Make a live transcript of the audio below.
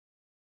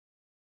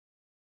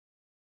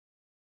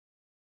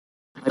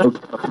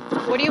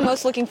What are you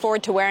most looking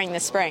forward to wearing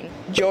this spring?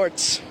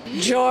 Jorts.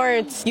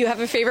 Jorts. You have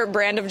a favorite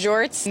brand of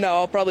jorts? No,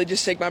 I'll probably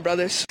just take my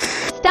brother's.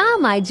 Style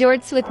my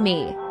jorts with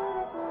me.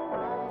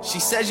 She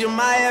says you're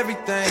my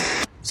everything.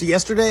 So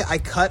yesterday I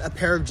cut a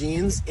pair of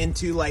jeans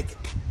into like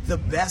the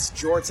best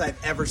jorts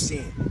I've ever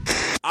seen.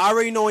 I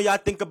already know when y'all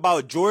think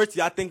about jorts,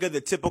 y'all think of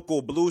the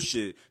typical blue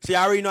shit. See,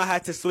 I already know I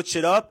had to switch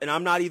it up, and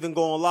I'm not even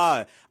gonna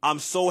lie. I'm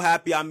so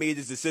happy I made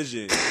this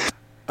decision.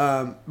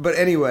 But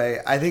anyway,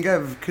 I think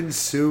I've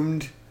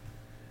consumed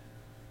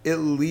at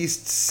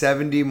least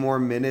 70 more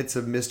minutes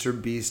of Mr.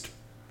 Beast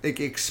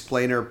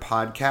explainer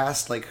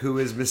podcast, like Who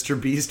is Mr.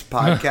 Beast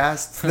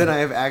podcast, than I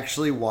have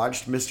actually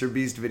watched Mr.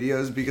 Beast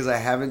videos, because I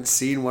haven't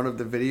seen one of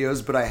the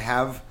videos, but I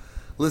have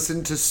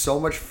listened to so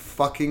much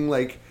fucking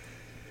like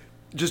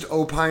just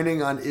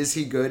opining on is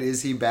he good,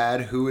 is he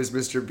bad, who is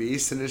Mr.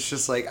 Beast, and it's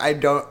just like I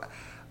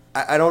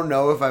don't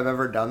know if I've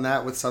ever done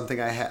that with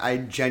something I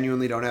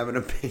genuinely don't have an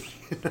opinion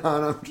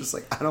on. I'm just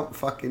like, I don't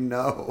fucking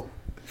know.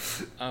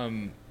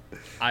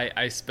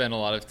 I spent a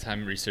lot of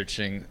time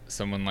researching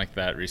someone like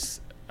that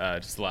just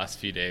the last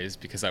few days,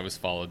 because I was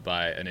followed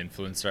by an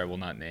influencer I will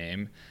not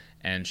name,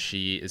 and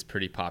she is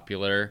pretty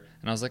popular.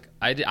 And I was like,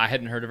 I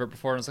hadn't heard of her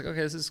before, and I was like,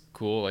 okay, this is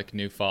cool, like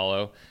new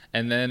follow.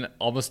 And then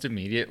almost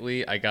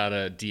immediately I got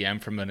a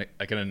DM from an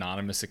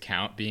anonymous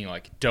account being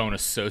like, don't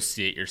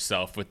associate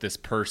yourself with this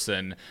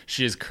person.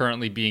 She is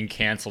currently being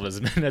canceled,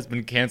 has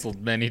been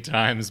canceled many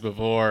times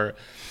before.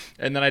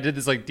 And then I did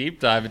this like deep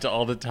dive into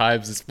all the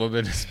times this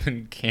woman has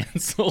been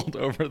canceled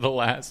over the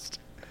last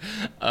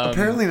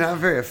apparently not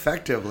very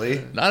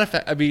effectively.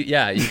 I mean,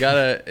 yeah, you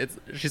gotta.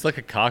 She's like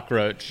a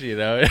cockroach, you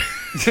know.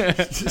 Is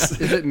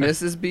it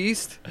Mrs.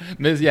 Beast?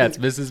 It's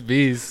Mrs.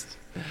 Beast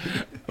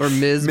or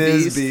Ms.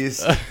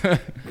 Beast.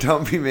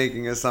 Don't be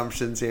making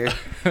assumptions here.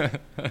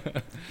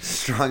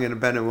 Strong,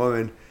 independent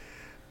woman.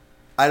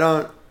 I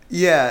don't.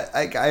 Yeah,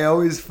 I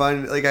always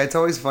find like it's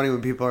always funny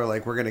when people are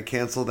like, "We're gonna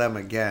cancel them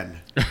again."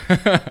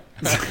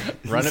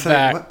 Run it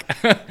back.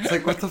 It's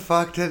like, what the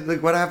fuck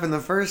what happened the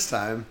first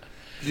time?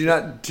 Do you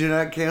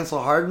not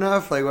cancel hard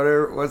enough? Like,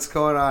 what's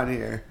going on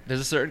here?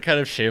 There's a certain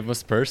kind of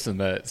shameless person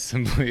that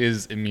simply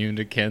is immune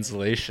to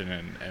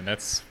cancellation, and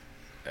it's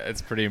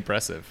pretty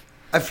impressive.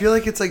 I feel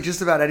like it's like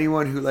just about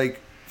anyone who,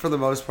 like, for the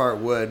most part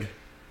would,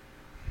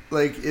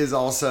 like, is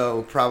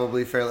also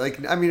probably fair.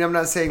 Like, I mean, I'm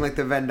not saying like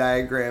the Venn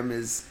diagram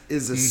is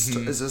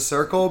a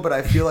circle, but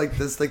I feel like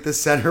this, like, the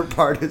center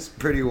part is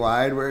pretty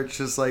wide, where it's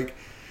just like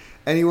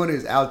anyone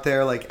who's out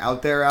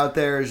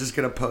there is just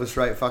gonna post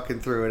right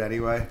fucking through it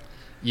anyway.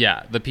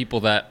 Yeah, the people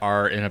that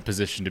are in a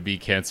position to be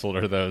canceled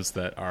are those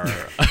that are...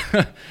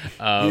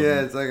 yeah,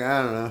 it's like,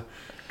 I don't know.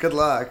 Good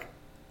luck.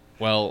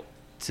 Well,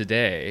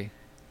 today,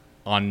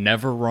 on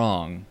Never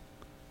Wrong,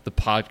 the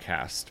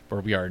podcast,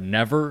 where we are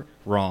never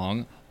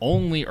wrong,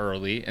 only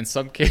early, in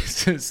some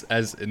cases,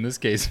 as in this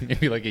case,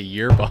 maybe like a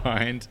year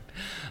behind.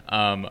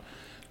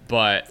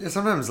 But yeah,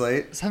 sometimes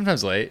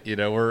late. You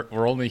know,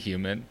 we're only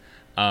human.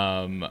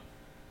 Hosted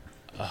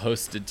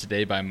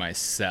today by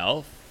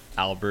myself,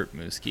 Albert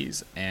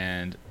Muskies,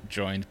 and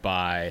joined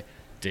by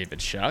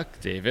David Shuck.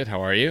 David, how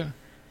are you?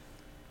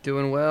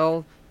 Doing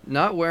well.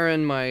 Not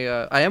wearing my...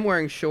 I am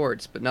wearing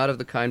shorts, but not of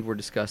the kind we're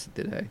discussing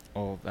today.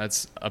 Oh,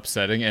 that's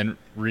upsetting. And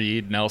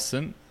Reed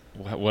Nelson,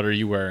 what are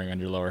you wearing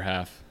on your lower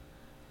half?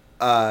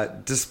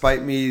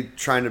 Despite me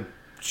trying to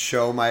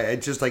show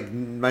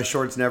my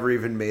shorts never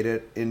even made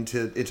it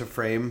into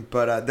frame,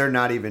 but they're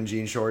not even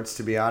jean shorts,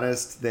 to be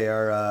honest. They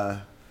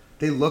are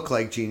they look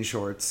like jean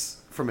shorts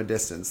from a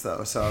distance,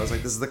 though, so I was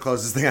like, this is the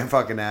closest thing I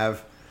fucking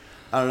have.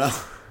 I don't know.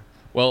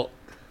 Well,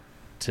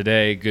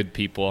 today, good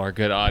people, our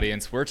good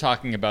audience, we're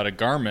talking about a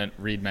garment,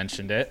 Reed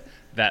mentioned it,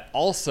 that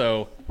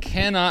also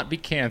cannot be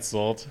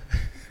canceled.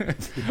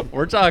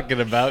 We're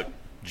talking about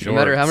jorts. No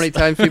matter how many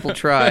times people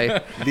try.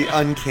 The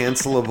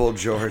uncancelable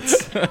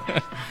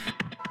jorts.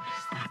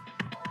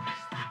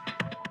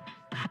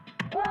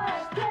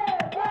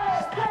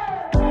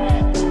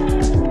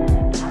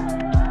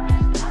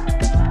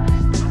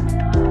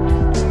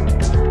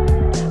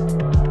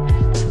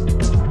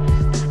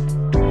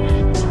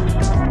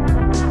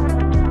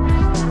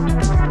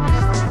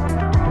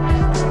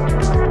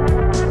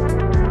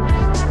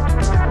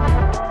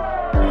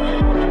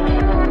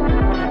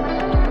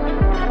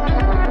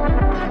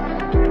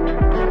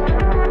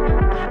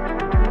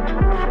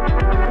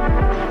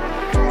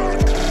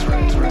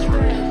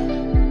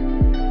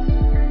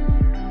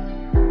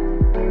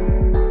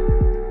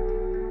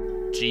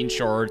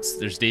 Shorts,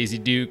 there's Daisy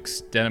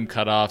Dukes, denim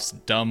cutoffs,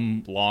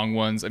 dumb long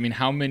ones. I mean,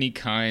 how many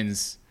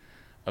kinds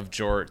of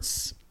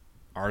jorts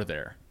are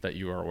there that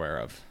you are aware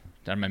of?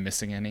 Am I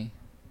missing any?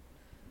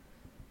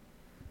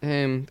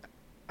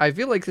 I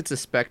feel like it's a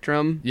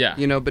spectrum, yeah,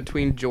 you know,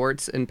 between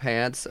jorts and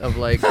pants of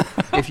like,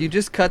 if you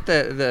just cut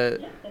the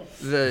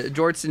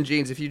jorts and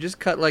jeans, if you just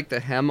cut like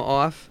the hem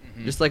off,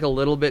 just like a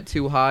little bit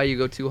too high, you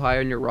go too high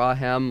on your raw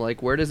hem,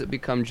 like where does it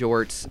become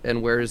jorts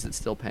and where is it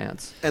still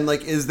pants? And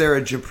like, is there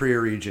a Japri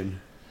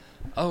region?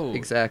 Oh,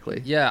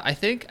 exactly. Yeah, I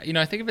think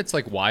if it's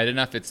like wide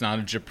enough, it's not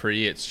a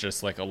Japri, it's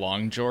just like a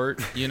long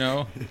jort, you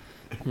know?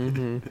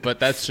 But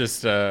that's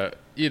just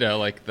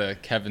like the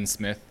Kevin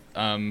Smith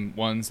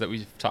ones that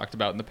we've talked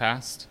about in the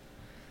past.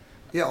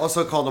 Yeah,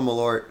 also called a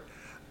malort.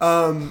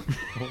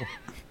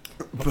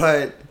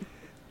 But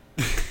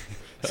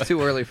It's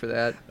too early for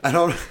that. I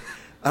don't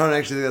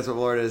actually think that's what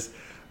malort is.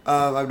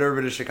 I've never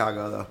been to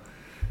Chicago though,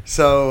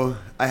 so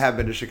I have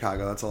been to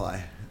Chicago. That's a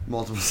lie,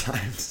 multiple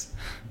times.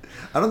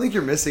 I don't think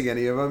you're missing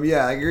any of them.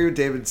 Yeah, I agree with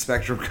David's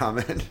spectrum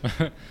comment.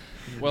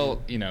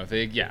 Well,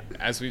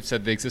 as we've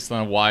said, they exist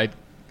on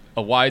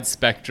a wide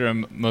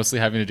spectrum, mostly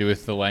having to do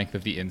with the length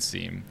of the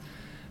inseam.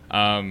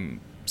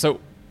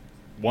 So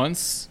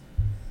once,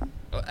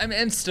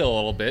 and still a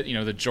little bit,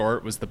 the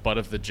Jort was the butt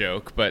of the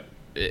joke, but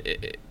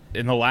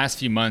in the last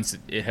few months,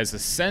 it has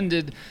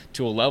ascended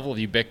to a level of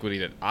ubiquity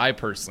that I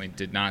personally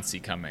did not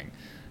see coming.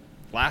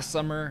 Last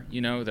summer,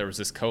 there was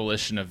this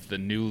coalition of the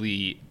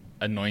newly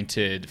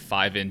anointed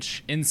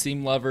 5-inch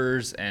inseam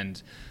lovers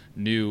and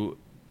newfound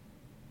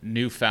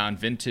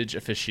vintage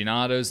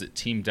aficionados that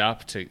teamed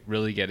up to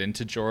really get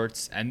into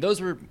jorts, and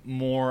those were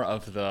more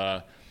of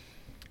the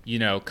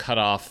cut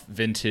off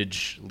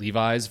vintage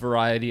Levi's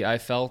variety, I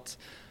felt.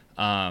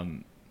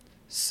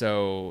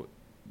 So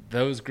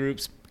those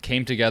groups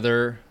came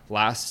together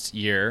last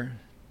year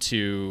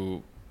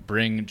to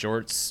bring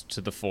jorts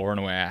to the fore in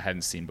a way I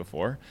hadn't seen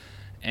before.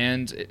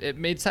 And it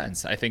made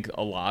sense. I think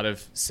a lot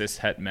of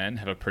cis-het men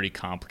have a pretty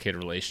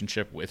complicated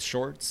relationship with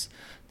shorts,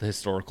 the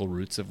historical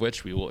roots of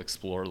which we will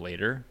explore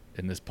later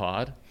in this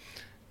pod.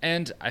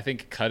 And I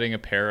think cutting a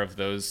pair of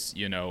those,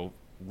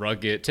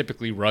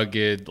 typically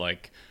rugged,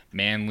 like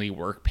manly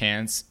work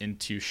pants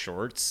into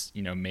shorts,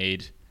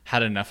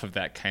 had enough of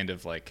that kind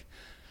of like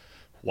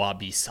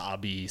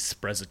wabi-sabi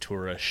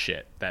sprezzatura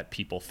shit that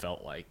people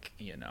felt like,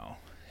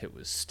 it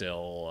was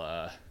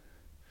still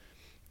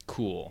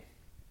cool.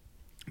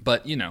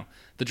 But,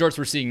 the jorts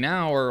we're seeing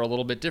now are a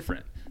little bit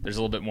different. There's a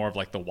little bit more of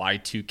like the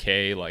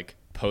Y2K, like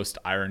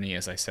post-irony,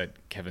 as I said,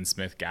 Kevin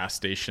Smith gas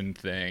station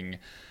thing.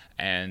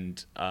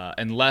 And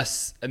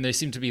they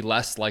seem to be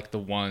less like the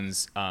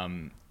ones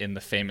in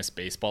the famous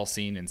baseball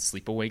scene in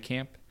Sleepaway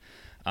Camp.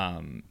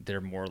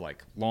 They're more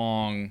like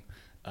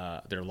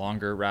they're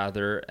longer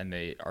rather, and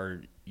they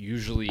are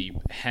usually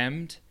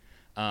hemmed,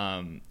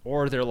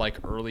 or they're like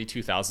early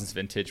 2000s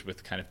vintage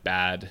with kind of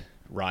bad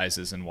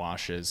rises and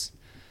washes.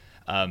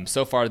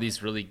 So far,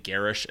 these really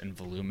garish and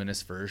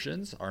voluminous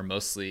versions are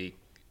mostly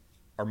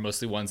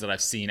ones that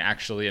I've seen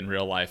actually in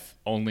real life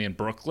only in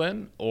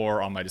Brooklyn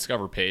or on my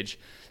Discover page.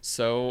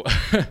 So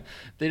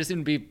they just seem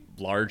to be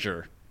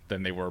larger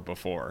than they were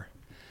before.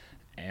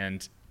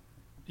 And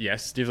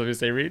yes, do you have something to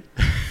say, Reed?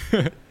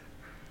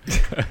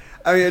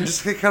 I mean,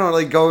 just kind of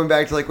like going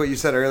back to like what you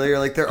said earlier,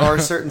 like there are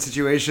certain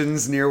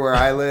situations near where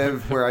I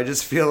live where I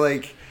just feel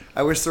like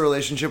I wish the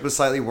relationship was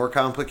slightly more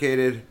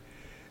complicated,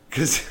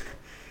 because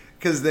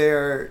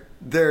they're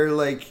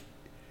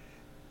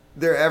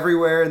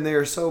everywhere and they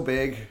are so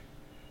big.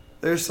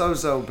 They're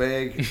so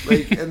big,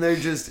 like, and they're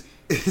just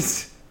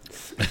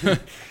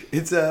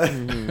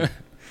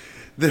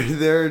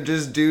they're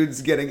just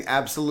dudes getting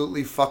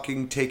absolutely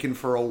fucking taken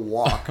for a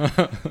walk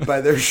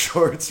by their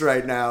shorts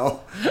right now.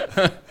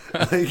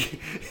 Like,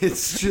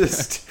 it's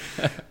just,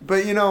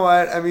 but you know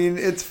what? I mean,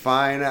 it's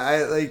fine.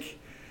 I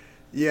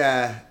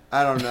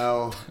don't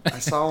know. I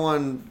saw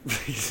one.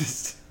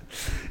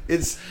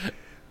 It's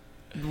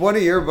one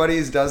of your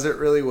buddies does it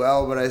really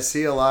well, but I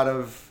see a lot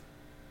of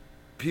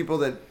people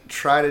that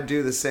try to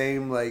do the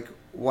same, like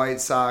white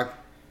sock,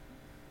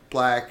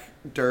 black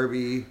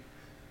derby,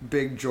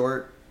 big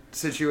jort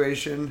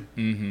situation.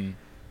 Mm-hmm.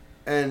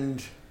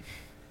 And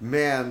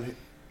man,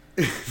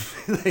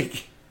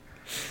 like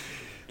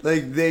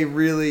they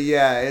really,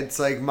 it's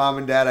like, Mom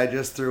and Dad, I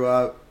just threw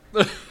up,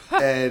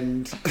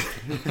 and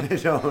I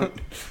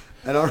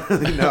don't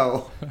really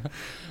know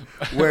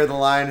where the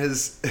line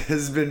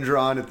has been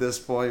drawn at this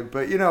point.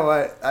 But you know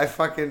what? I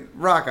fucking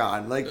rock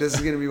on. Like, this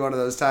is going to be one of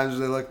those times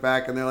where they look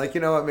back and they're like,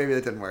 you know what? Maybe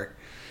that didn't work.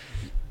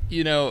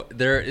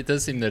 It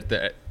does seem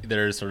that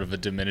there's sort of a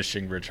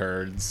diminishing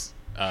returns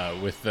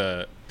with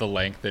the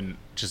length and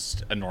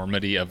just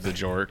enormity of the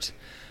jort.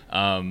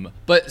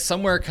 But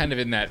somewhere kind of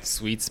in that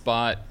sweet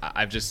spot,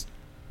 I've just,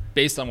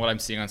 based on what I'm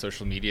seeing on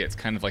social media, it's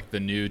kind of like the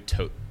new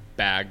tote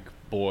bag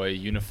boy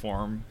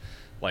uniform.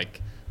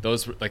 Like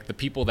those, like the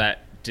people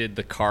that did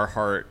the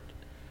Carhartts,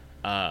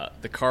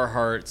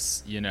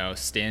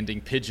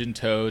 standing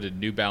pigeon-toed in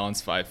New Balance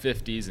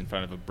 550s in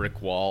front of a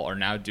brick wall are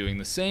now doing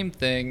the same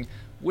thing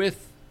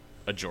with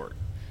a jort.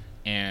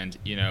 And,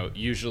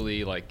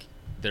 usually like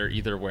they're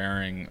either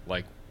wearing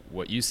like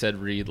what you said,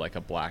 Reed, like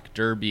a black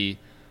derby,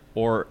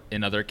 or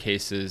in other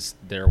cases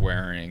they're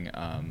wearing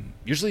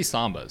usually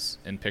sambas.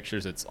 In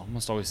pictures it's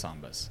almost always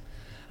sambas.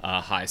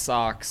 High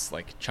socks,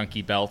 like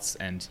chunky belts,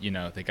 and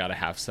they got to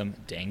have some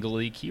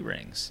dangly key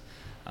rings.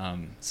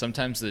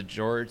 Sometimes the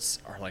jorts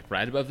are like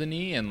right above the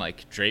knee and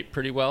like draped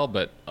pretty well,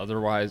 but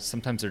otherwise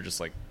sometimes they're just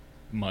like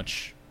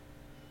much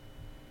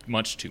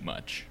too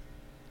much.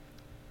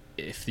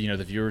 If the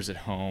viewers at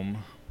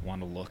home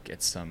want to look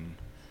at some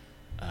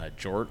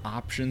jort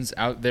options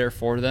out there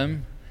for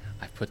them,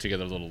 I've put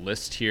together a little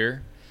list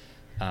here.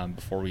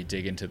 before we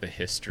dig into the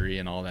history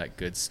and all that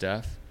good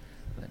stuff.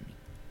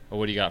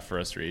 What do you got for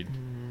us, Reed?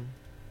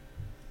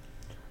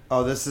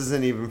 Oh, this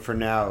isn't even for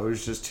now. It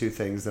was just two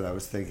things that I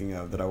was thinking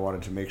of that I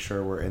wanted to make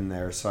sure were in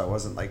there, so I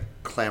wasn't like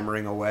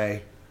clamoring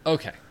away.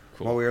 Okay,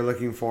 cool. While we were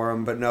looking for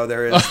them, but no,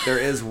 there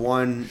is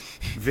one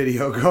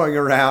video going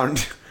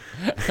around.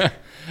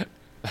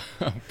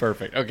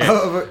 Perfect.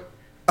 Okay.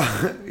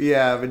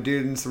 Yeah, of a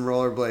dude in some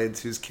rollerblades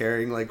who's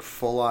carrying like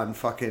full on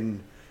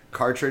fucking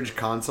cartridge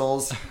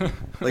consoles,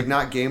 like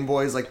not Game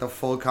Boys, like the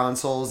full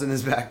consoles in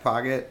his back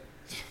pocket.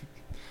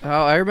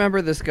 Oh, I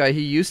remember this guy.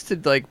 He used to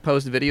like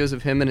post videos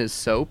of him and his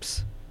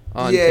soaps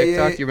on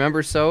TikTok. You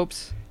remember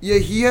soaps? Yeah,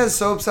 he has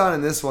soaps on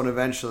in this one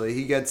eventually.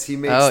 He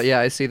makes. Oh yeah,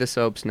 I see the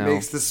soaps now.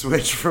 Makes the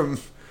switch from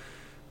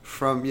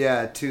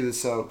to the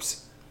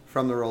soaps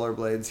from the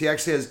rollerblades. He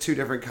actually has two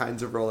different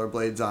kinds of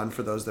rollerblades on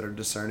for those that are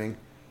discerning.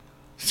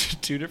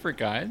 Two different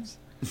kinds?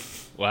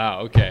 Wow,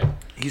 okay.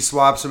 He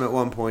swaps them at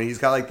one point. He's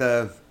got like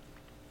the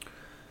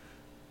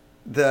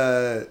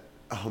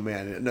oh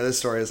man, no, this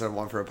story isn't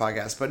one for a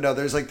podcast, but no,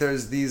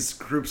 there's these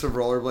groups of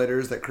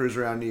rollerbladers that cruise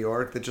around New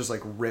York that just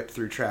like rip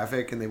through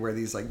traffic, and they wear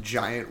these like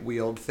giant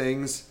wheeled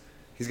things.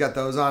 He's got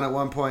those on at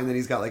one point, and then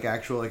he's got like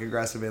actual like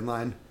aggressive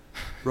inline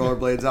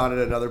rollerblades on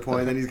at another point,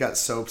 and then he's got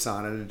soaps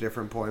on at a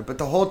different point. But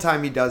the whole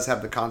time he does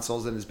have the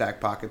consoles in his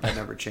back pocket. That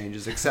never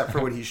changes, except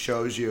for when he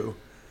shows you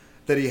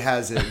that he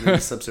has it and then he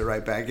slips it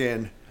right back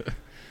in.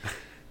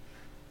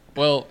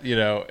 Well, you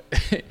know,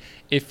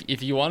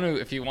 if you want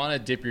to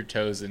dip your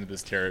toes into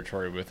this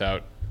territory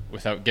without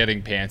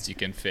getting pants you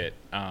can fit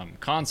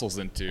consoles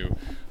into,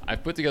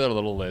 I've put together a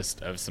little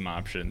list of some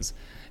options,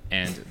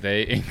 and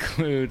they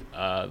include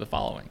the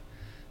following.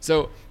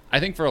 So I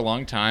think for a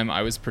long time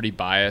I was pretty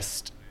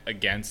biased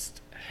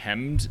against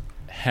hemmed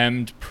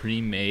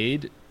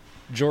pre-made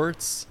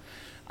jorts.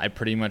 I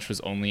pretty much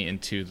was only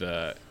into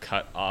the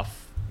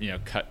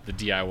the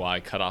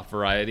DIY cut off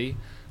variety.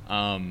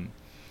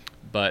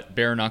 But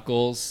Bare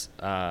Knuckles,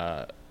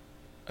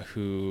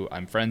 who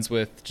I'm friends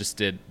with, just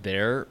did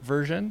their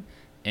version,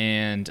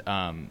 and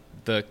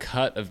the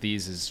cut of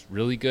these is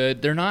really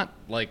good. They're not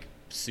like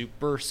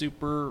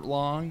super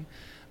long,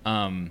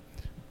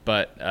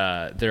 but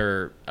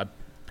they're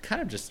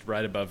kind of just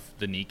right above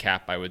the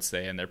kneecap, I would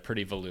say, and they're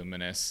pretty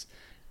voluminous,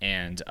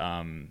 and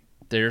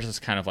they're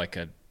just kind of like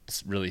a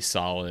really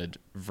solid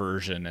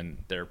version, and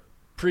they're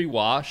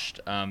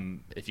pre-washed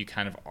if you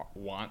kind of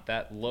want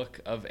that look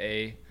of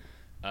a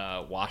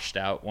washed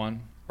out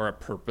one, or a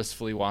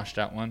purposefully washed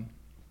out one.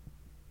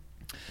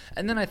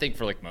 And then I think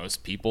for like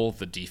most people,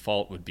 the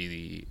default would be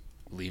the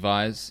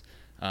Levi's.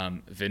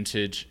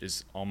 Vintage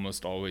is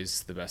almost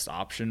always the best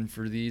option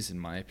for these, in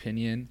my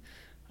opinion.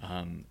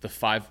 The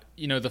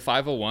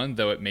 501,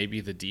 though it may be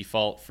the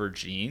default for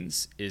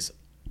jeans, is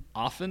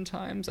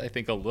oftentimes I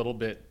think a little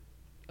bit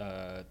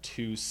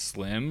too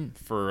slim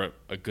for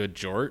a good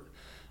jort.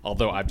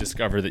 Although I've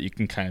discovered that you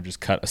can kind of just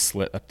cut a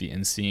slit up the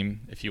inseam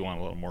if you want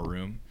a little more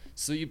room.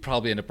 So you'd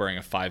probably end up wearing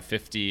a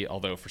 550,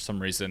 although for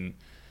some reason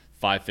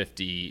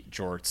 550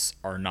 jorts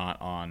are not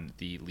on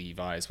the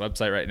Levi's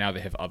website right now.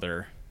 They have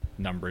other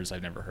numbers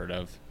I've never heard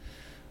of.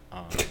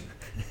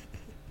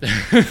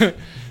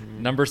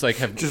 Numbers like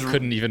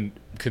couldn't even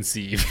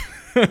conceive.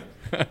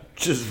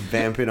 Just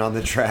vamping on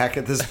the track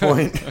at this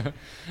point.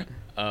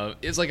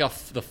 It's like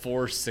the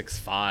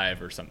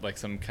 465 or something, like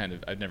some kind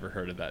of, I've never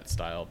heard of that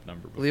style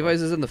number before.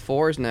 Levi's is in the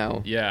 4s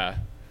now. Yeah,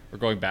 we're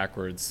going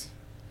backwards.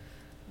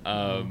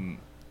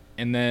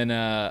 And then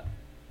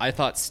I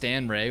thought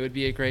Stan Ray would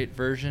be a great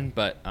version,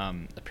 but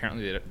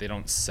apparently they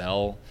don't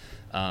sell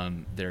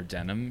their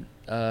denim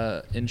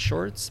in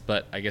shorts,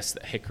 but I guess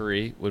the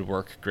hickory would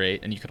work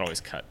great, and you could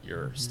always cut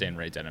your Stan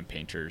Ray denim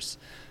painters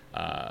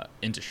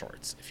into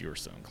shorts if you were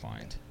so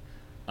inclined.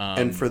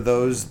 And for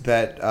those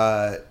that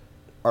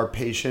are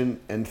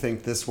patient and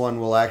think this one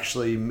will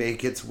actually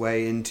make its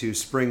way into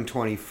spring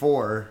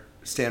 24,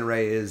 Stan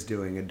Ray is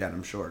doing a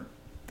denim short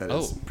that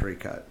is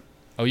pre-cut.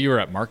 Oh, you were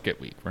at Market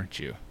Week, weren't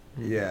you?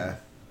 Yeah.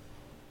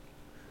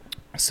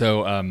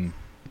 So,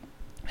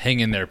 hang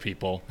in there,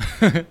 people.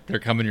 They're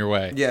coming your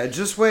way. Yeah,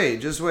 just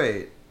wait.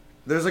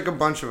 There's like a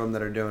bunch of them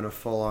that are doing a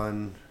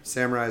full-on.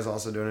 Samurai is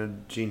also doing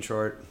a jean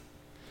short.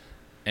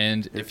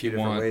 And if you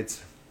want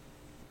weights.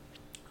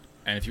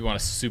 And if you want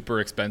a super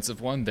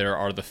expensive one, there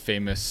are the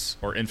famous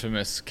or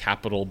infamous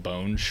Capital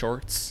Bone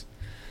shorts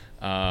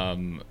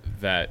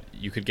that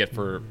you could get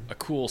for a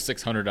cool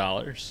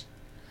 $600.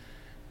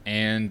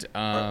 And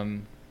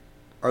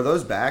are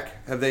those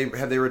back? Have they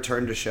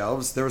returned to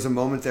shelves? There was a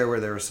moment there where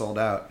they were sold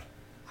out.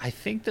 I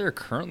think they're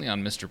currently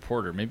on Mr.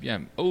 Porter. Maybe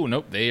I'm. Oh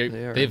nope,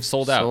 they've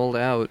sold out. Sold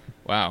out.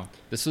 Wow,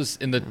 this was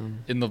in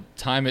the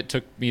time it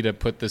took me to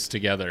put this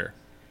together.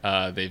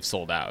 They've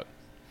sold out.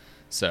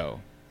 So.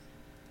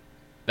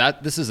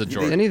 This is a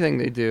Jort. Anything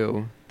they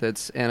do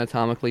that's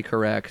anatomically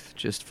correct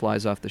just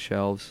flies off the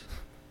shelves.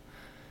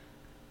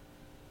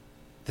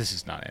 This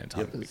is not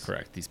anatomically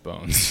correct, these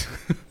bones.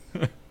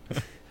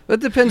 It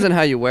depends on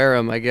how you wear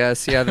them, I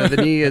guess. Yeah, the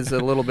knee is a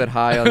little bit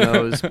high on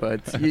those,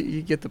 but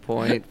you get the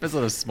point. Depends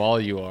on how small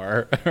you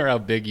are or how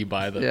big you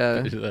buy them.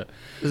 Yeah.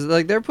 It's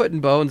like they're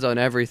putting bones on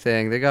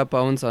everything. They got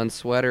bones on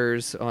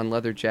sweaters, on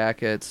leather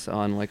jackets,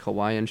 on like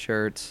Hawaiian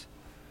shirts.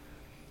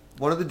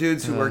 One of the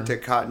dudes who worked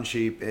at Cotton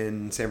Sheep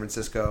in San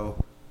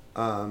Francisco,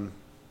 who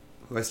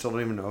I still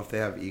don't even know if they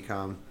have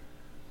e-com.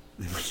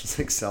 They might just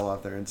like sell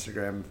off their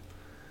Instagram.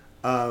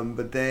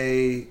 But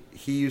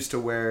he used to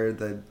wear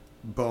the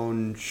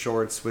bone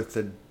shorts with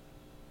the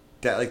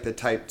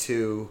type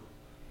 2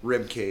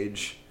 rib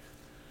cage,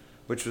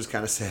 which was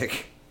kind of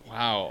sick.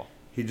 Wow.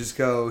 He'd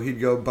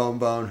go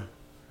bone on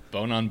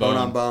bone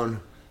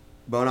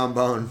on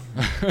bone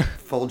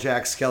full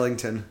Jack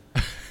Skellington.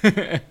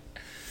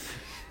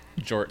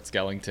 Jort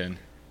Skellington.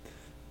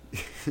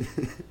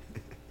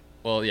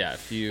 Well, yeah,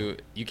 if you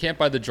can't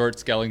buy the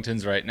Jort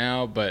Skellingtons right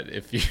now, but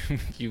if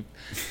you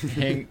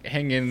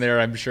hang in there,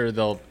 I'm sure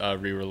they'll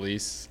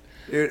re-release.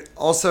 Dude,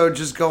 also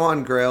just go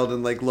on Grailed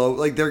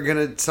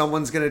and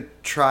someone's gonna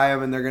try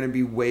them and they're gonna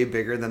be way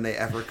bigger than they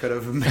ever could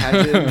have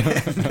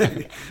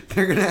imagined.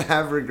 They're gonna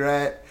have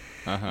regret.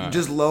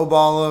 Just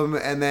lowball them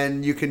and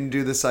then you can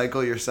do the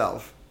cycle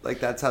yourself. Like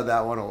that's how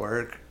that one will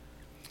work.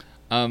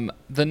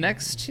 The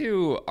next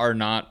two are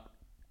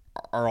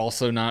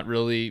also not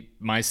really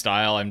my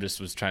style.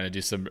 Was trying to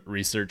do some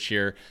research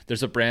here.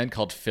 There's a brand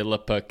called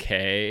Philippa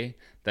K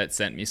that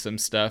sent me some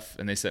stuff,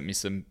 and they sent me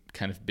some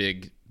kind of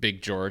big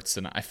jorts,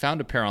 and I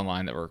found a pair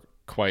online that were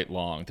quite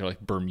long. They're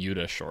like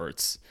Bermuda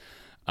shorts.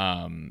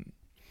 But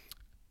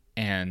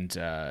this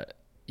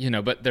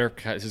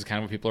is kind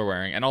of what people are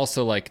wearing. And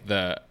also I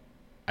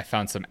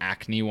found some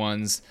Acne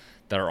ones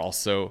that are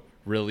also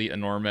really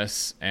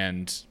enormous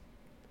and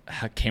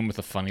came with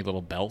a funny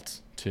little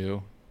belt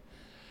too.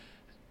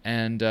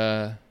 And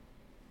then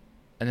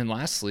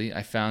lastly,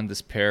 I found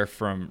this pair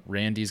from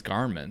Randy's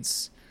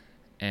Garments,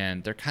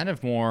 and they're kind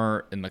of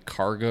more in the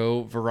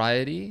cargo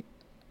variety,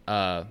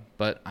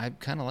 but I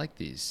kind of like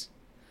these.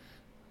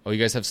 Oh, you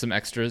guys have some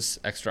extra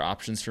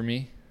options for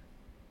me?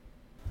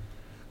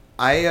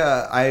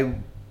 I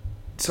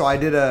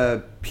did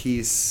a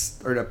piece,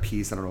 I don't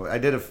know. I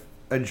did a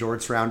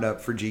Jorts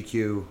roundup for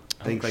GQ,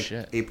 I think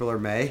April or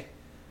May.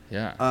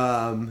 Yeah.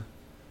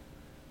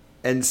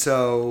 And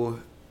so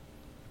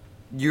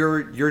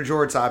your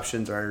Jorts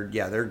options are,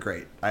 they're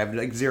great. I have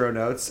like zero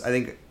notes. I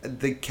think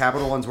the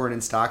Capital ones weren't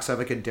in stock, so I have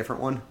like a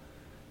different one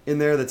in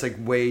there that's like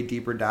way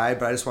deeper dye,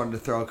 but I just wanted to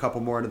throw a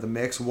couple more into the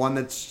mix. One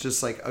that's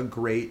just like a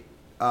great,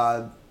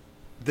 the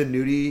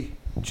Nudie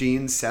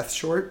jeans Seth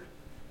short.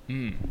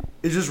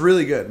 It's just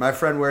really good. My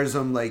friend wears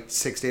them like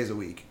 6 days a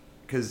week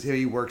because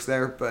he works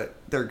there, but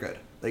they're good.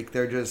 Like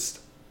they're just,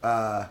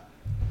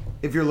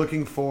 if you're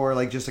looking for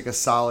like just like a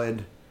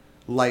solid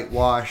light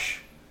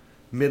wash,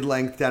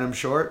 mid-length denim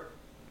short,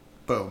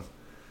 boom.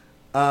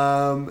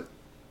 And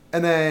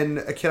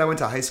then a kid I went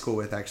to high school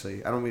with,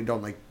 actually,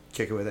 don't like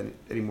kick it with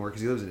anymore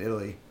because he lives in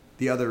Italy.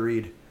 The other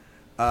Reed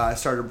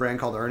started a brand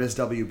called Ernest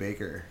W.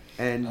 Baker,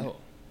 and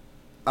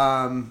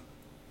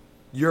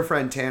your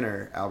friend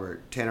Tanner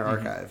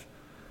Archive.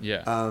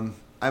 Yeah.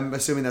 I'm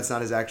assuming that's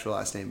not his actual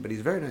last name, but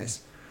he's very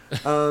nice.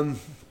 I've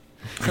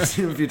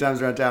seen him a few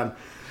times around town,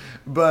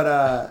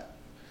 but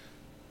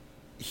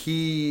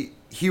he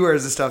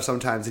wears this stuff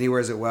sometimes, and he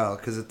wears it well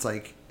because it's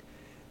like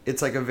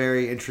a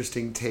very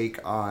interesting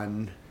take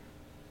on.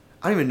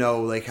 I don't even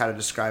know like how to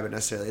describe it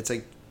necessarily. It's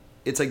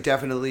like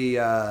definitely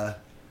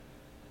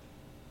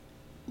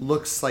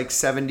looks like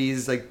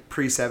 70s, like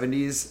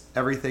pre-70s.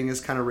 Everything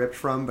is kind of ripped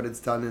from, but it's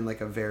done in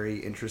like a very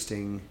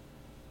interesting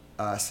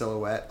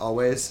silhouette.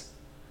 Always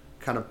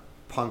kind of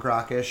punk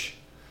rockish,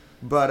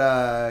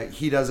 but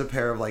he does a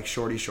pair of like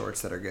shorty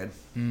shorts that are good.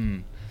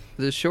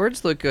 The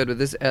shorts look good, but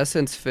this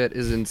Essence fit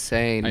is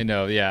insane. I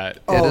know, yeah.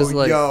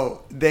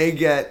 They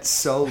get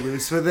so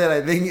loose with it. I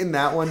think in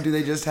that one, do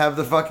they just have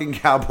the fucking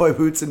cowboy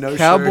boots and no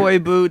cowboy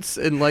shirt? Boots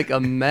and like a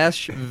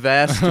mesh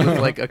vest with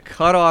like a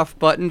cut-off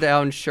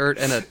button-down shirt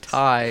and a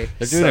tie.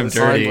 They're doing him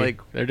dirty.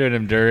 They're doing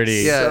him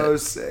dirty. Yeah. So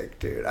sick,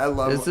 dude. I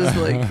love this. Is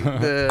like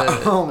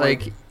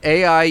the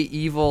AI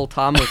evil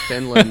Tom of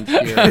Finland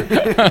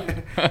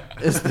here.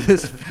 Is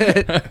this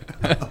fit?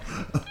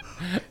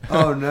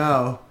 Oh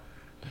no.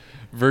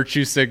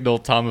 Virtue signal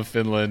Tom of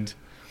Finland.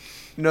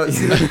 No,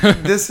 see,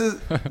 this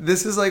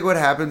is like what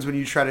happens when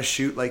you try to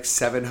shoot like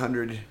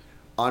 700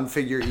 on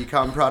figure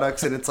ecom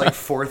products and it's like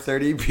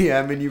 4:30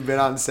 p.m. and you've been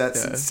on set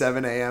since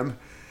 7 a.m.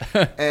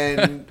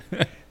 and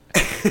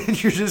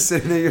you're just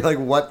sitting there. You're like,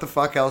 what the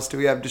fuck else do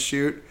we have to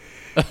shoot?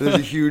 There's a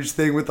huge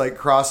thing with like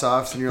cross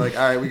offs, and you're like,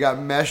 all right, we got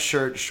mesh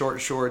shirt,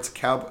 short shorts,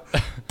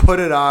 put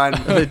it on.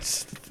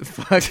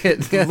 Fuck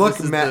it. Yeah,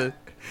 look mad.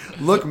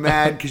 Look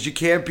mad because you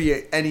can't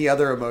be any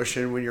other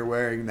emotion when you're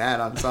wearing that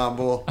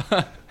ensemble.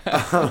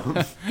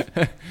 I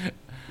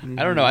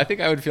don't know. I think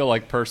I would feel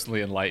like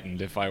personally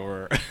enlightened if I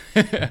were.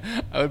 I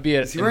would be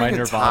in my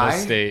Nirvana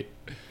state.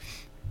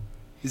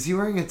 Is he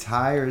wearing a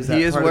tie or is that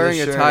he is part wearing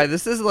of the a shirt? tie?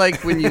 This is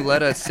like when you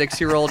let a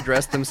 6-year-old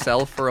dress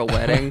themselves for a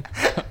wedding.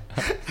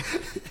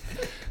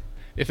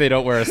 if they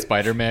don't wear a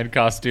Spider-Man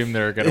costume,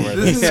 they're gonna wear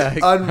This this.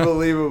 is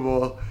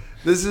unbelievable.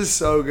 This is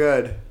so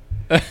good.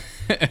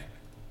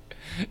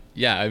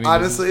 Yeah, I mean,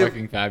 Honestly, this is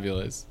fucking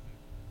fabulous.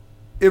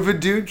 If a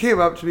dude came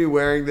up to me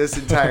wearing this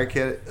entire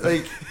kit,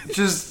 like,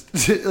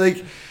 just,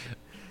 like,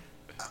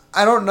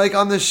 I don't, like,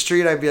 on the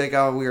street, I'd be like,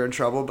 oh, we're in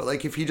trouble. But,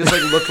 like, if he just,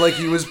 like, looked like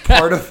he was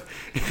part of,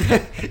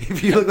 if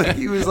he looked like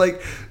he was,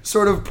 like,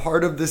 sort of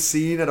part of the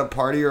scene at a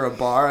party or a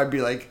bar, I'd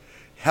be like,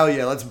 hell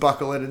yeah, let's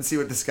buckle in and see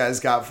what this guy's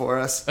got for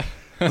us.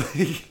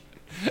 Like,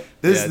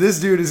 this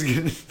dude is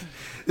gonna, this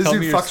Tell me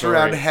dude your fucks story.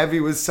 around heavy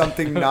with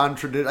something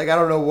non-traditional. Like, I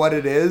don't know what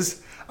it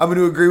is. I'm going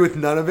to agree with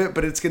none of it,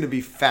 but it's going to be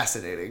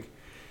fascinating.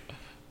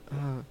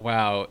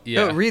 Wow.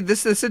 Yeah. No, Reed,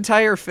 this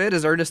entire fit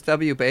is Ernest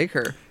W.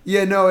 Baker.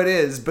 Yeah, no, it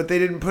is, but they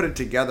didn't put it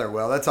together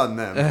well. That's on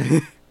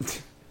them.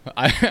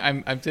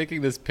 I'm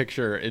taking this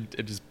picture and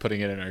just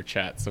putting it in our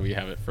chat so we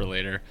have it for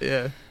later.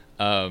 Yeah.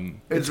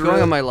 It's really,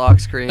 going on my lock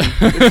screen.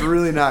 It's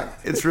really not.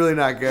 It's really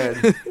not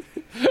good.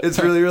 It's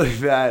really, really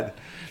bad.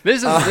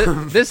 This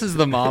is this is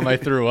the mom I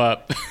threw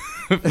up.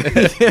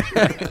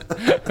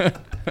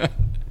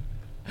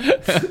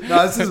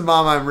 No, this is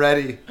Mom. I'm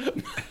ready.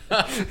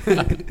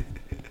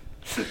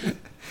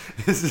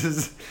 This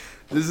is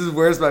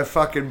where's my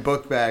fucking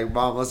book bag,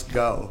 Mom? Let's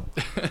go.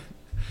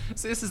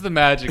 So this is the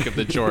magic of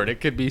the Jort. It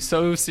could be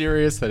so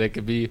serious that it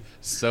could be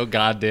so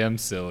goddamn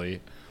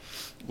silly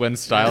when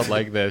styled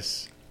like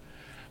this.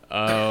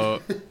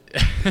 Yo,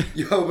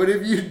 but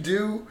if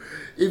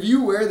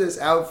you wear this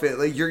outfit,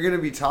 like, you're gonna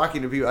be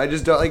talking to people. I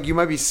just don't, like, you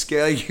might be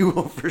scared. Like, you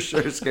will for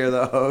sure scare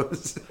the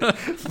hoes.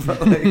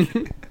 But,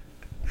 like,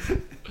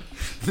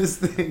 this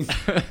thing.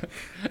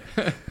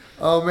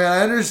 Oh man, I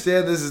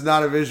understand this is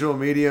not a visual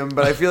medium,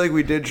 but I feel like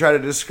we did try to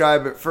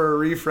describe it for a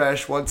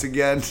refresh once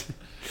again.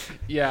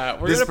 Yeah,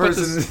 we're This gonna put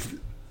person, this.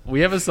 We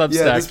have a Substack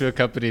Yeah, this- to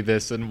accompany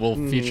this, and we'll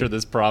feature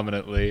this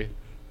prominently.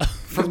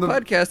 This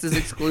podcast is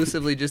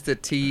exclusively just a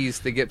tease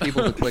to get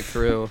people to click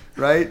through.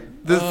 right?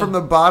 This from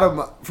the bottom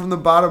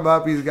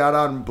up. He's got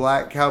on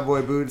black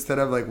cowboy boots that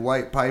have like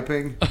white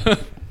piping,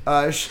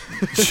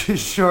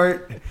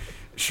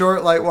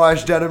 short light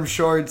wash denim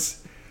shorts.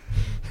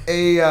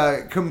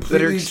 That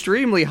Completely are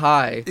extremely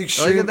high. I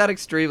Extreme- like that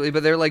extremely,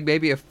 but they're like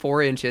maybe a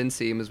 4-inch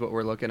inseam is what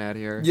we're looking at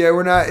here. Yeah,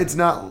 we're not. It's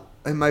not.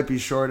 It might be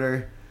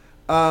shorter.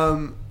 At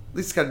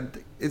least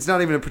it's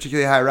not even a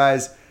particularly high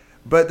rise,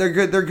 but they're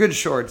good. They're good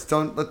shorts.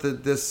 Don't let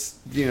this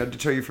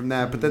deter you from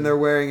that. But then they're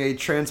wearing a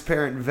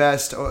transparent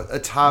vest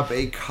atop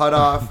a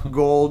cutoff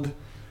gold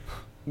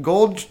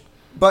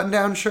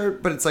button-down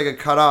shirt, but it's like a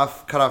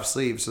cutoff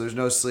sleeve, so there's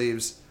no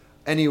sleeves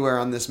anywhere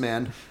on this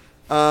man.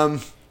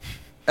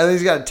 And then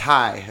he's got a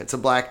tie. It's a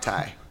black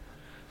tie.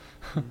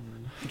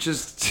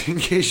 Just in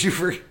case you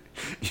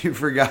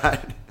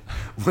forgot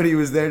what he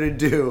was there to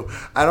do.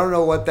 I don't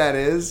know what that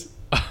is.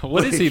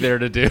 What is he there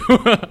to do?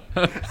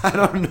 I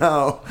don't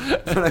know.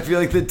 But I feel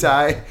like the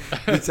tie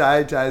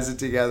ties it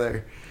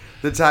together.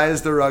 The tie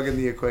is the rug in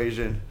the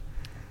equation.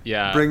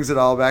 Yeah. Brings it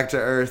all back to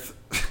earth.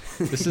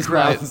 This is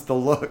grounds the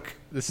look.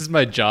 This is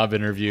my job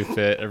interview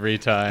fit every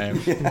time.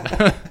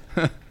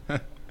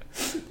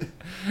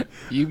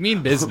 You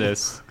mean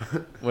business,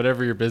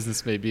 whatever your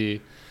business may be.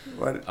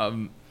 What?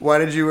 Why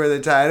did you wear the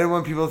tie? I didn't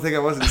want people to think I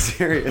wasn't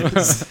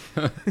serious.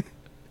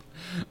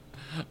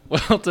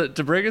 Well,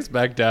 to bring us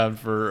back down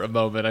for a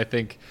moment, I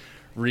think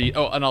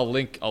and I'll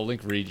link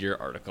read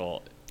your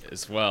article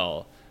as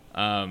well.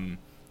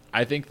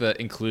 I think the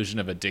inclusion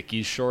of a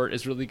Dickies short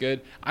is really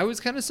good. I was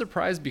kind of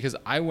surprised because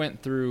I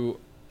went through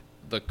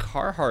the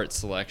Carhartt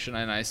selection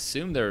and I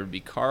assumed there would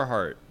be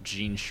Carhartt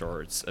jean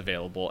shorts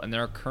available, and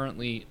there are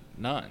currently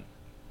none.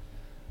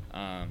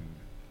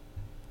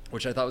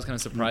 Which I thought was kind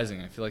of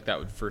surprising. I feel like that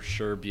would for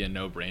sure be a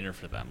no-brainer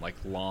for them. Like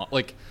long,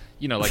 like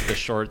the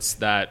shorts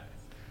that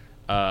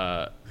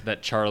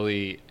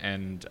Charlie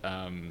and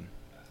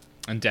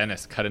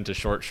Dennis cut into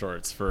short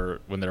shorts for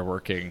when they're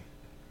working,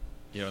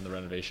 in the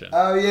renovation.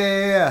 Oh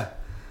yeah.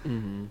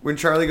 Mm-hmm. When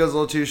Charlie goes a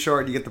little too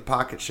short, you get the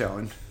pocket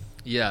showing.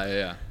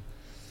 Yeah.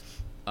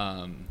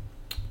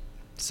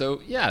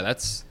 So yeah,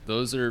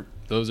 those are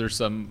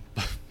some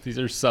these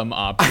are some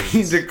options. I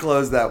need to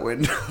close that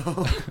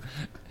window.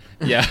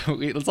 Yeah,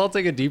 let's all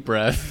take a deep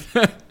breath.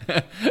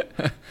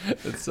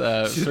 Let's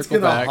She's circle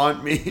gonna back.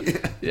 haunt me.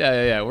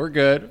 Yeah, we're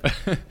good.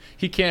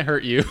 He can't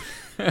hurt you.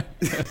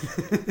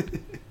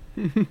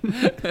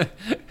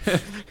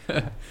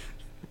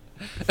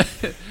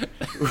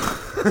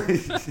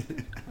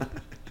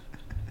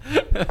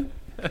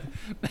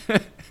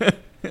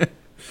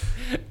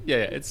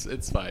 Yeah,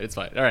 it's fine.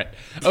 All right.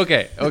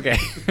 Okay.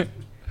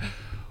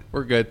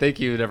 We're good.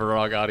 Thank you, Never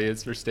Wrong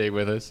audience, for staying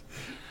with us.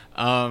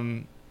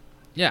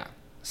 Yeah.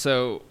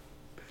 So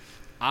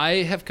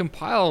I have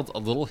compiled a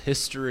little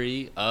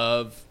history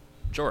of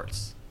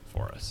jorts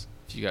for us.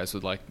 If you guys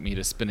would like me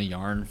to spin a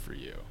yarn for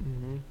you.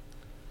 Mm-hmm.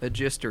 A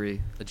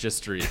gistery,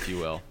 if you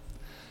will.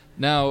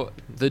 Now,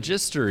 the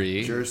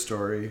gistery... Your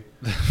story.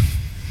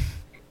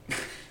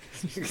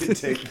 You can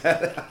take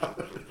that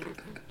out.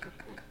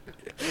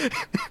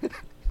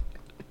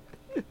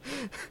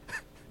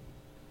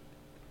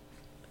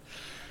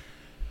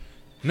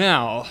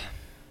 Now,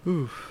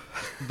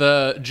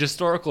 the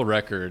historical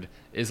record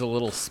is a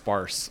little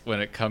sparse when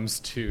it comes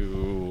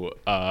to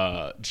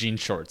jean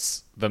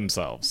shorts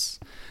themselves.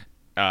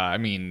 I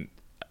mean,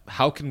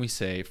 how can we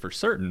say for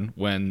certain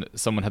when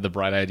someone had the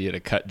bright idea to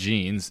cut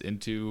jeans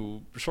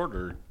into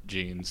shorter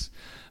jeans?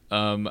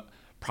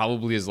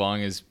 Probably as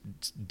long as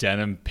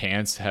denim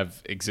pants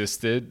have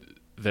existed,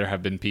 there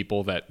have been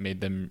people that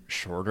made them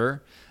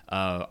shorter.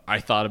 I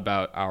thought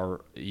about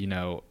our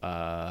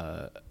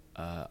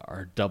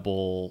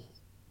double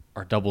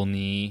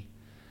knee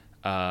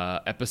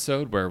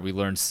episode where we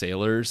learned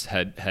sailors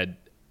had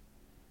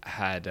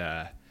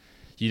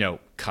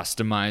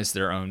customized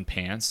their own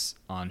pants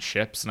on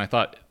ships, and I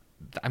thought,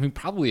 I mean,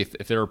 probably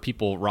if there were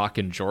people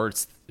rocking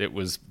jorts, it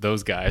was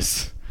those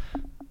guys.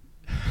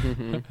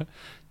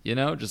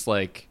 Just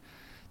like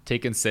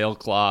taking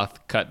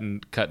sailcloth,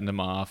 cutting them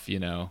off,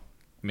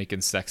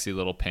 making sexy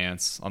little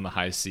pants on the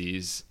high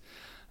seas.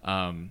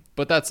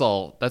 But that's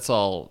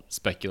all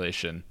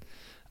speculation.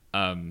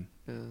 Well,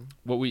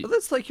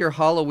 that's like your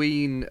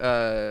Halloween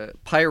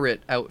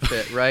pirate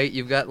outfit, right?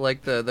 You've got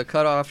like the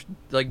cut off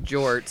like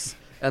jorts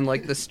and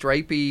like the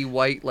stripy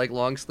white like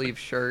long sleeve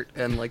shirt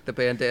and like the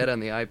bandana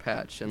and the eye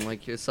patch, and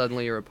like you're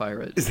a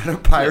pirate. Is that a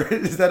pirate?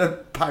 Is that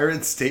a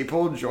pirate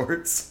staple,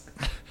 jorts?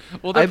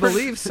 Well, I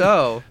believe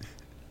so.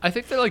 I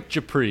think they're like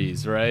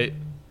japris, right?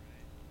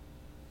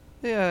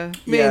 Yeah,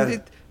 I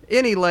mean,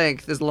 any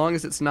length, as long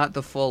as it's not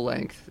the full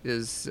length,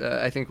 is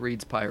I think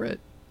reads pirate.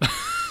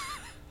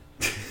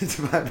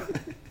 So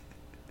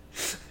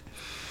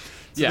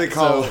Yeah, they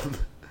call them.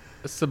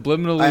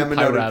 Subliminally I am a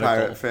noted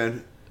piratical. pirate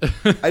fan.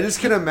 I just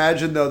can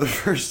imagine though the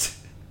first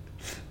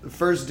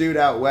dude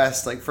out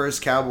west, like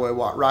first cowboy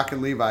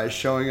rocking Levi's,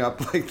 showing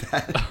up like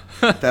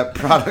that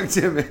product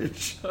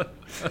image,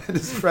 and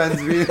his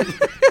friends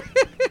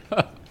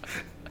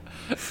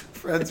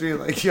being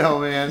like, "Yo,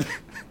 man,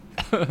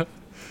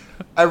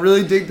 I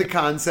really dig the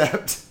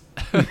concept.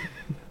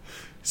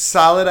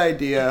 Solid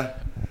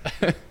idea.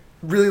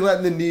 Really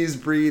letting the knees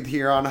breathe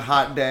here on a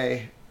hot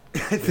day.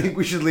 I think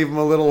we should leave them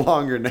a little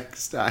longer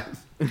next time."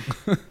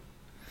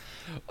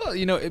 Well,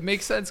 it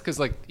makes sense because,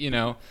 like,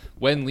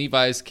 when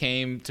Levi's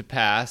came to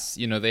pass,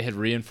 they had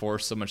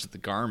reinforced so much of the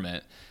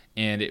garment,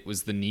 and it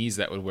was the knees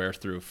that would wear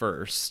through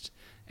first.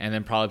 And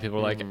then probably people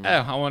were like, oh,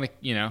 I want to,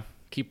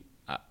 keep,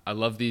 I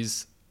love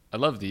these. I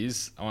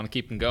want to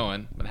keep them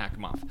going. I'm going to hack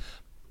them off.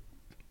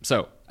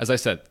 So, as I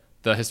said,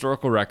 the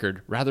historical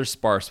record, rather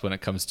sparse when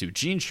it comes to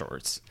jean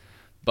shorts,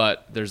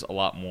 but there's a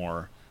lot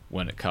more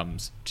when it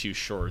comes to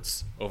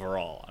shorts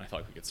overall. And I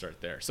thought we could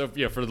start there. So,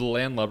 for the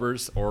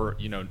landlubbers or,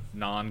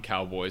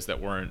 non-cowboys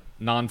that weren't,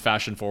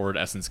 non-fashion forward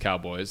essence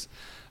cowboys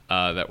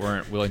that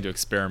weren't willing to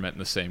experiment in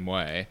the same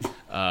way,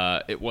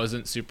 it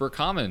wasn't super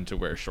common to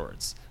wear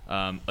shorts.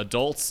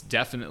 Adults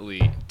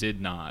definitely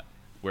did not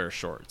wear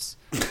shorts.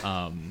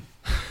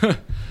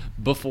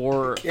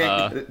 Before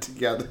Can't get it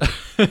together.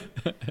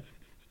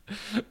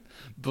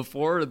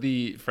 Before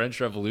the French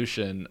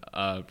Revolution,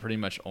 pretty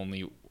much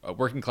only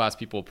working class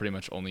people pretty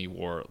much only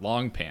wore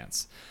long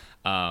pants,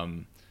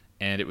 and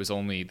it was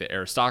only the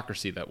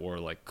aristocracy that wore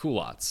like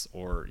culottes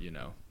or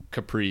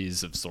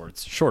capris of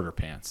sorts, shorter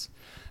pants.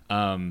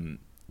 But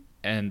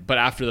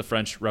after the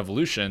French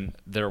Revolution,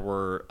 there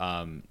were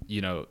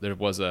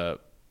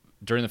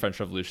during the French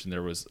Revolution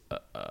there was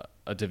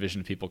a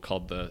division of people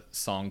called the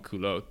sans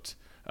culottes,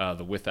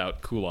 the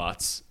without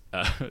culottes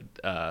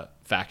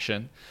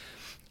faction.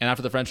 And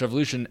after the French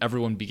Revolution,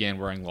 everyone began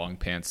wearing long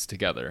pants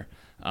together,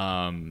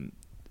 so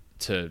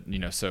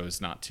as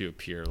not to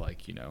appear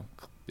like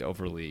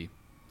overly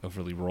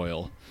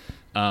royal.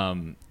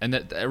 And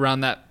that around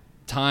that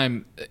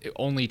time,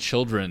 only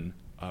children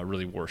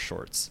really wore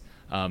shorts.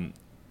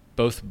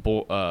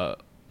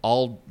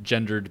 All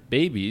gendered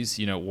babies,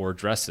 wore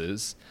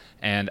dresses,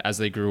 and as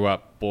they grew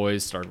up,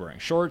 boys started wearing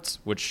shorts,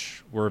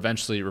 which were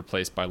eventually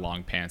replaced by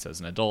long pants as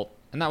an adult.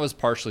 And that was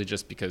partially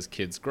just because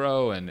kids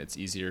grow and it's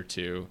easier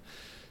to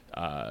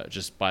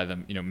just buy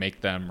them,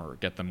 make them or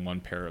get them one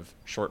pair of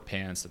short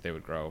pants that they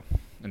would grow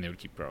and they would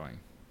keep growing.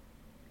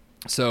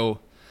 So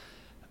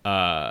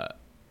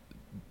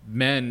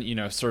men,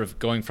 sort of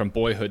going from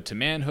boyhood to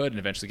manhood and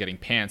eventually getting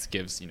pants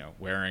gives,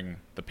 wearing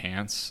the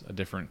pants a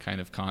different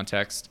kind of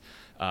context,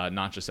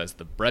 not just as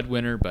the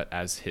breadwinner, but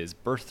as his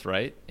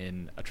birthright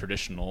in a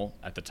traditional,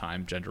 at the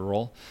time, gender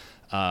role.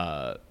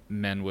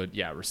 Men would,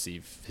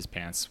 receive his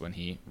pants when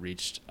he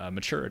reached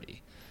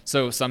maturity.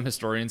 So some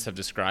historians have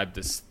described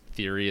this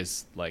theory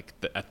as like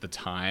at the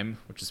time,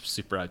 which is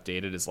super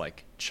outdated, is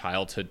like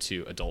childhood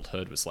to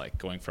adulthood was like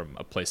going from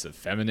a place of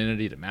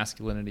femininity to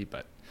masculinity,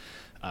 but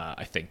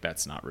I think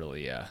that's not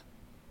really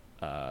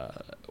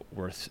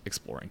worth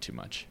exploring too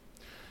much.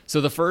 So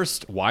the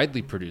first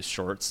widely produced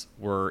shorts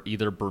were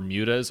either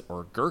Bermudas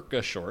or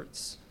Gurkha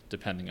shorts,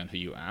 depending on who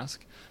you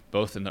ask,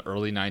 both in the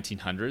early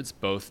 1900s,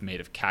 both made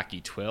of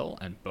khaki twill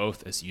and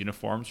both as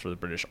uniforms for the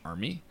British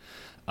Army.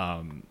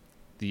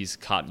 These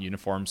cotton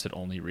uniforms had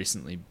only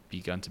recently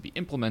begun to be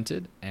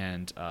implemented,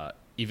 and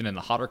even in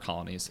the hotter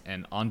colonies,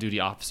 and on-duty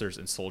officers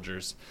and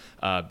soldiers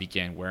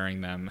began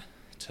wearing them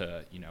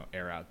to,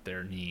 air out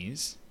their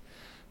knees.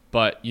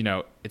 But,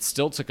 it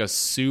still took a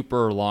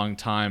super long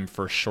time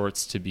for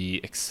shorts to be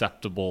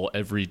acceptable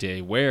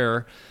everyday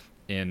wear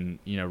in,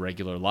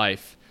 regular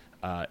life.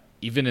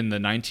 Even in the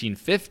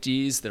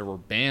 1950s, there were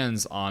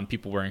bans on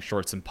people wearing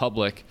shorts in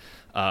public.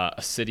 A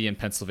city in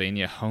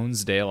Pennsylvania,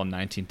 Honesdale, in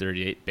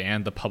 1938,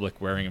 banned the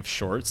public wearing of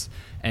shorts.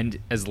 And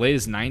as late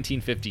as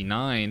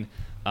 1959,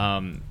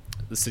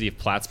 the city of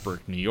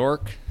Plattsburgh, New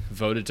York,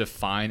 voted to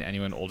fine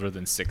anyone older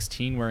than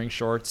 16 wearing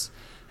shorts.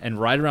 And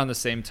right around the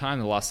same time,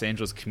 the Los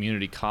Angeles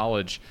Community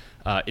College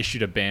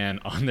issued a ban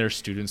on their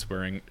students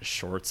wearing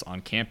shorts on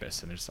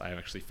campus. And I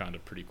actually found a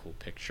pretty cool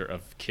picture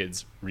of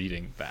kids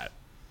reading that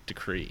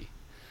decree.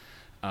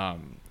 But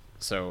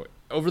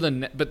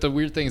the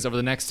weird thing is, over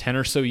the next 10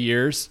 or so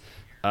years,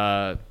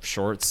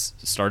 shorts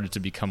started to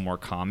become more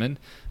common.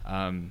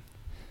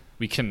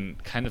 We can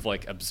kind of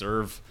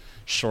observe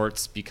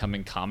shorts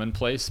becoming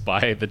commonplace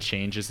by the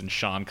changes in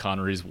Sean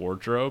Connery's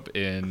wardrobe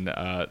in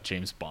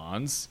James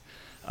Bond's.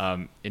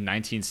 In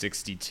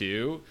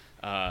 1962,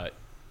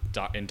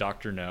 in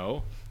Dr.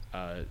 No,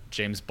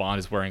 James Bond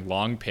is wearing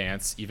long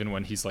pants even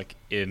when he's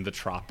in the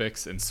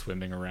tropics and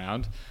swimming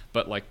around.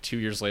 But 2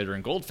 years later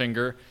in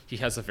Goldfinger, he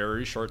has a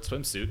very short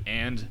swimsuit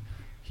and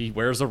he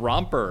wears a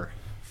romper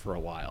for a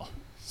while.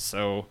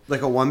 So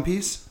like a one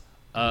piece?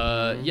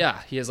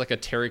 Yeah, he has a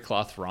terry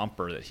cloth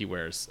romper that he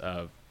wears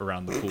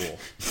around the pool.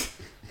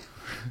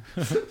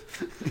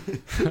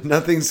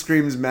 Nothing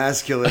screams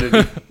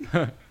masculinity.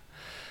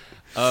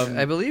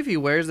 I believe he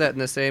wears that in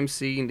the same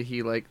scene.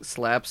 He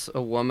slaps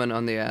a woman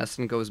on the ass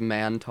and goes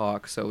man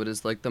talk. So it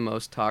is the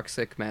most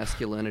toxic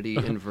masculinity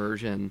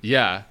inversion.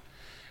 Yeah.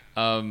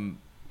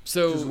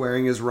 So just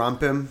wearing his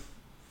rompim.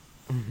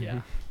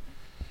 Yeah.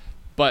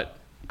 But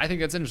I think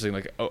that's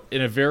interesting.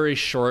 In a very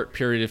short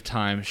period of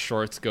time,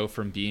 shorts go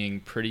from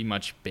being pretty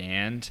much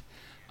banned,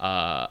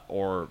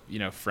 or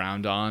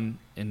frowned on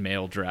in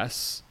male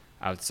dress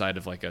outside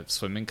of a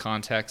swimming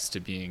context to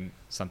being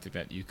something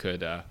that you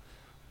could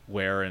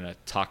wear in a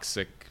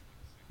toxic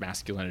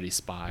masculinity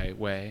spy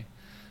way.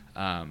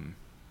 So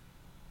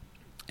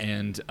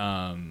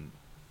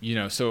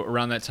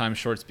around that time,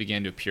 shorts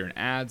began to appear in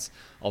ads,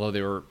 although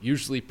they were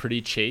usually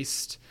pretty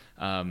chaste.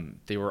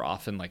 They were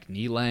often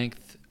knee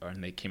length,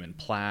 and they came in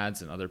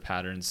plaids and other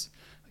patterns,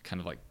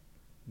 kind of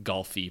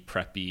golfy,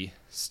 preppy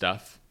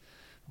stuff.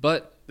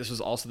 But this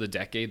was also the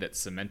decade that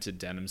cemented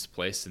denim's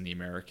place in the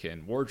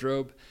American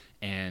wardrobe,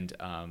 and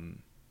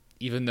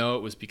even though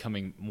it was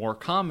becoming more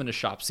common to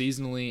shop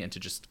seasonally and to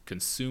just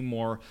consume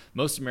more,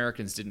 most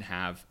Americans didn't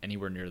have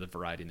anywhere near the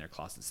variety in their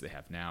closets they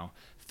have now.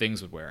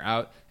 Things would wear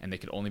out, and they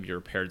could only be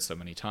repaired so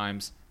many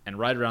times. And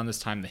right around this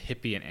time, the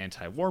hippie and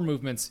anti-war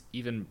movements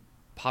even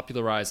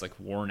popularized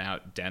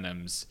worn-out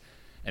denims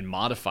and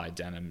modified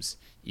denims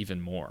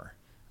even more.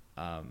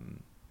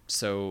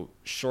 So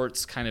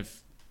shorts kind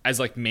of, as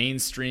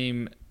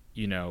mainstream,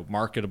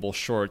 marketable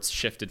shorts,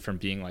 shifted from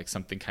being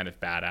something kind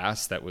of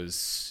badass that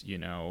was,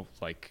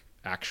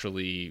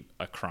 actually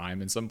a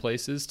crime in some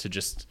places, to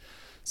just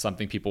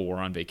something people wore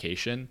on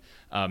vacation.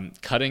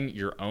 Cutting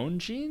your own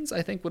jeans,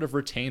 I think, would have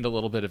retained a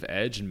little bit of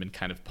edge and been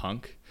kind of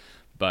punk.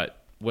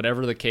 But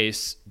whatever the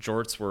case,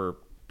 jorts were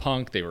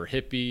punk, they were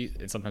hippie,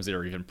 and sometimes they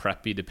were even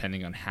preppy,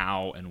 depending on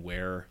how and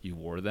where you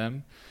wore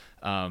them.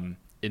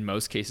 In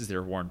most cases, they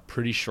were worn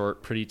pretty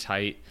short, pretty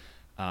tight.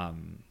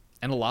 And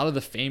a lot of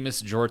the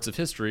famous jorts of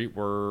history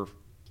were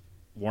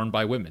worn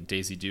by women.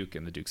 Daisy Duke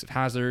and the Dukes of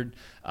Hazzard,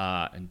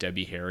 and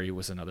Debbie Harry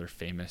was another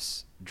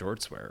famous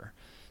jorts wearer.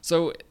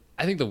 So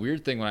I think the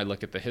weird thing when I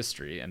look at the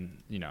history, and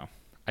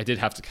I did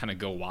have to kind of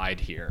go wide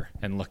here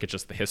and look at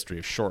just the history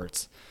of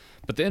shorts,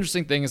 but the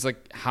interesting thing is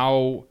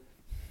how,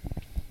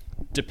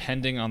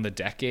 depending on the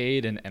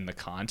decade and the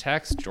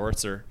context,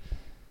 jorts are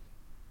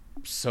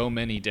so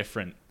many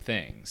different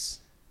things.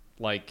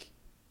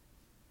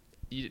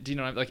 Do you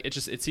know,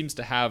 it seems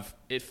to have,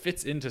 it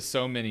fits into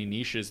so many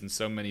niches and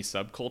so many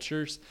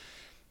subcultures,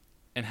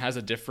 and has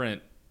a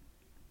different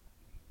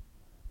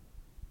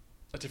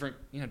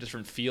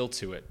feel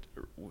to it,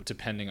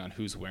 depending on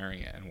who's wearing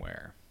it and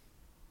where.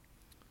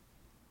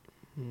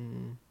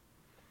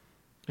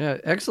 Yeah,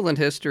 excellent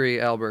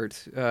history,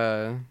 Albert.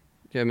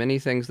 Many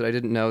things that I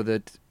didn't know,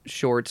 that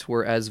shorts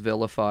were as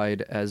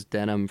vilified as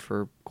denim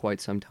for quite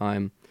some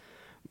time.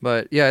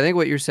 But yeah, I think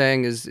what you're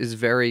saying is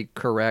very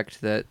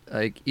correct, that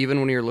even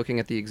when you're looking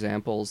at the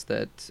examples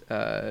that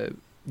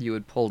you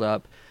had pulled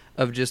up,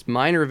 of just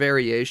minor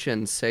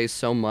variations say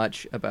so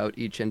much about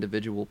each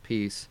individual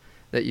piece,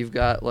 that you've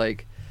got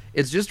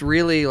it's just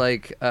really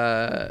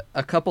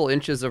a couple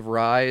inches of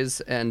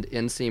rise and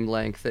inseam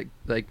length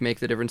that make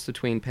the difference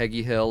between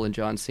Peggy Hill and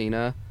John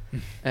Cena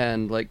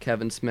and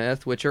Kevin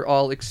Smith, which are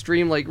all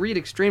read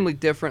extremely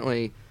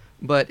differently,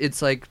 but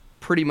it's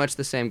pretty much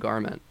the same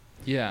garment.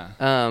 Yeah.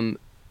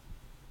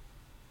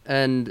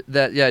 And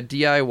that,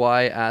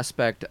 DIY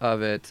aspect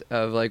of it,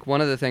 of one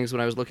of the things when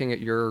I was looking at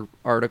your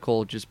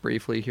article just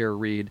briefly here,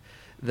 Reed,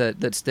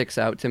 that sticks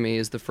out to me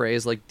is the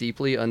phrase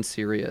deeply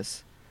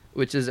unserious,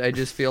 which is, I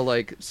just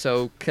feel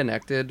so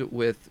connected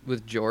with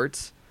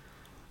jorts.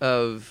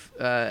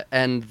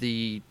 and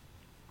the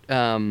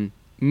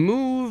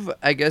move,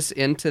 I guess,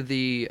 into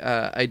the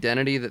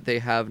identity that they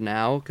have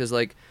now. Because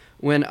like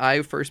when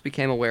I first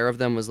became aware of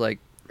them was like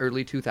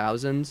early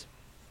 2000s,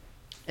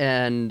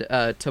 and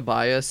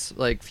Tobias,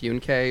 like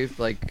Funke,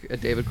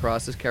 like David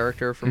Cross's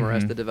character from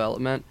Arrested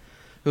Development,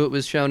 who it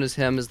was shown as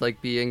him as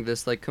like being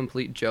this like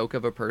complete joke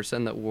of a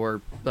person that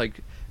wore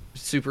like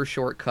super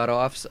short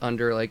cutoffs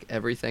under like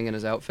everything in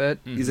his outfit.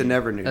 He's a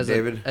never nude,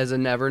 David. As a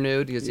never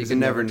nude, because he He's can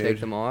a never never take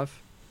nude. them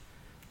off.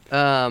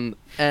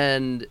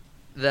 And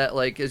that,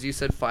 like, as you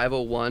said,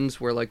 501s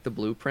were like the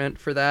blueprint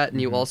for that. And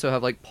you also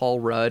have like Paul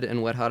Rudd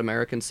in Wet Hot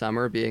American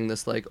Summer being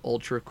this like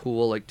ultra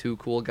cool, like too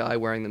cool guy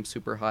wearing them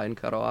super high and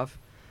cut off.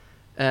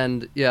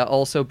 And yeah,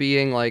 also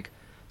being like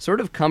sort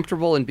of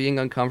comfortable and being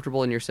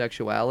uncomfortable in your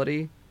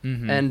sexuality.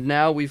 And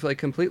now we've like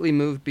completely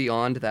moved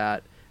beyond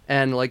that.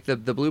 And like the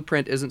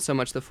blueprint isn't so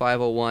much the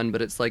 501,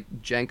 but it's like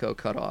Jenko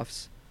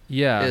cutoffs.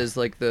 Yeah. Is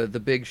like the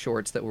big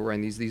shorts that we're wearing,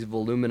 these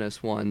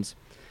voluminous ones.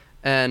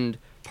 And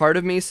part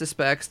of me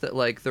suspects that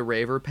like the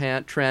raver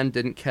pant trend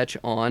didn't catch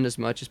on as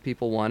much as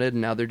people wanted,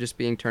 and now they're just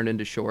being turned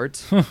into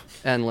shorts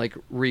and like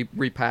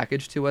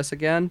repackaged to us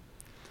again.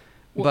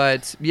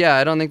 But yeah,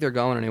 I don't think they're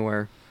going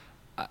anywhere.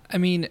 I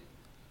mean,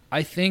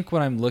 I think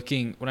when I'm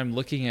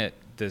looking at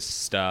this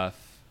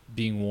stuff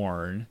being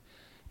worn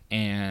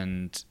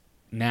and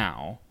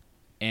now,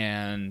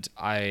 and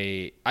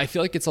I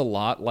feel like it's a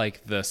lot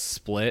like the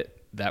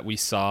split that we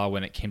saw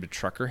when it came to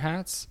trucker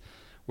hats,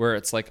 where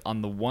it's like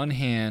on the one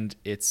hand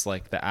it's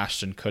like the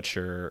Ashton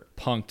Kutcher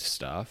punked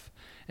stuff,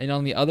 and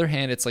on the other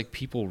hand it's like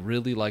people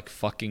really like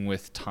fucking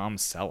with Tom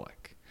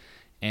Selleck,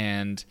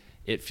 and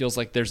it feels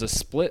like there's a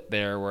split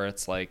there where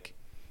it's like,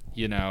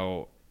 you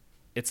know,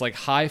 it's like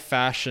high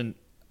fashion.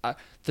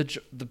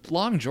 The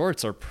long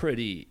jorts are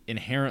pretty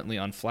inherently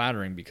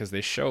unflattering because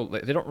they show,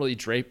 they don't really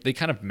drape, they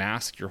kind of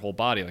mask your whole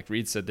body. Like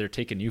Reed said, they're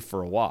taking you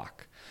for a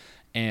walk.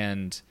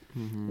 And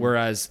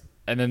whereas,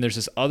 and then there's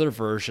this other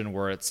version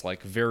where it's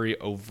like very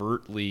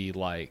overtly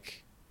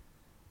like,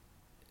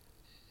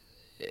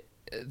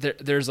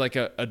 there's like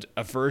a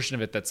version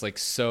of it that's like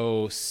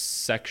so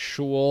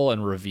sexual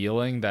and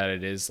revealing that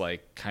it is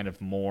like kind of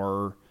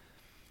more,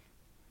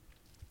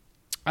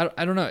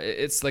 I don't know.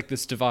 It's like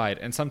this divide.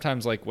 And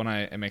sometimes like when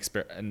I am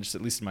and just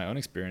at least in my own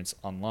experience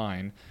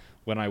online,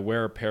 when I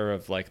wear a pair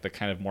of like the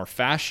kind of more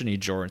fashiony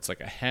jorts,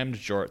 like a hemmed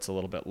jorts a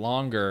little bit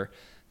longer,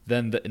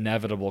 then the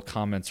inevitable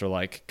comments are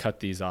like, cut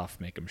these off,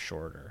 make them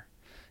shorter.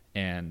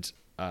 And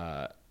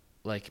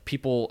like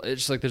people,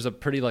 it's just like there's a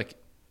pretty like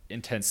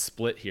intense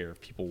split here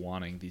of people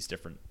wanting these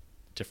different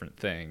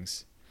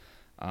things.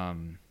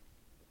 But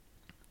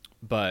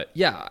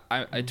yeah,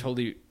 I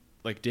totally,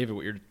 like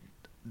David,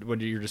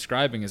 what you're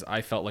describing is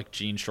I felt like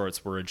jean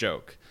shorts were a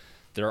joke.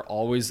 They're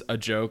always a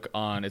joke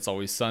on It's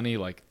Always Sunny.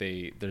 Like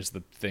there's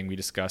the thing we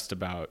discussed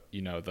about,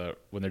 you know,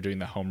 when they're doing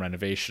the home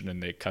renovation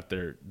and they cut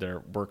their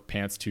work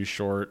pants too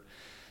short.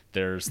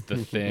 There's the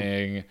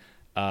thing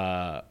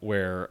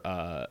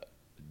where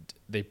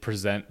they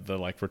present the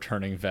like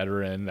returning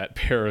veteran that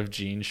pair of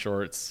jean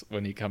shorts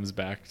when he comes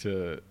back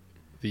to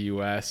the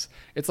US.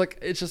 It's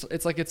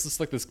just like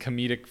this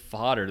comedic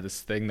fodder,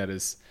 this thing that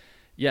is,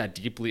 yeah,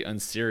 deeply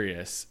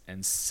unserious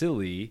and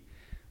silly,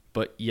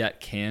 but yet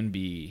can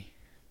be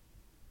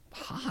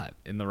hot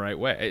in the right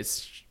way.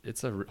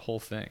 It's a whole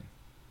thing.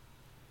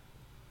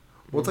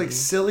 Well, it's like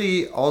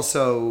silly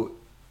also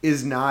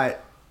is not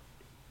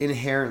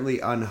inherently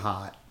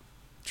unhot.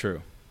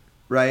 True.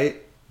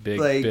 Right?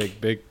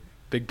 Big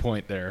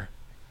point there.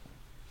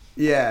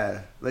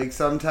 Yeah, like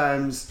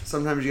sometimes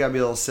you gotta be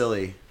a little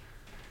silly.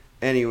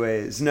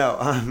 Anyways,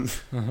 no,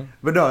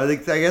 but no,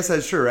 like I guess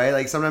that's true, right?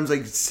 Like sometimes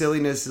like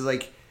silliness is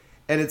like,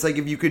 and it's like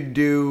if you could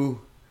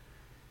do,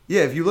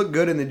 yeah, if you look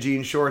good in the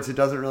jean shorts, it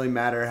doesn't really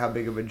matter how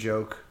big of a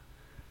joke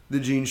the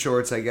jean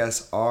shorts, I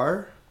guess,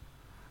 are.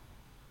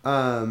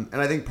 And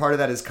I think part of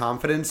that is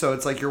confidence. So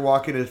it's like you're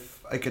walking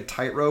like a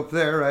tightrope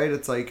there, right?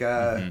 It's like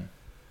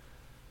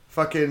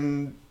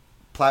fucking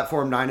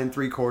platform 9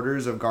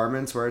 3/4 of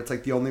garments, where it's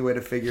like the only way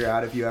to figure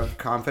out if you have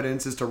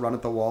confidence is to run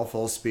at the wall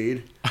full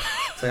speed.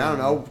 It's like, I don't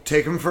know,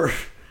 take him for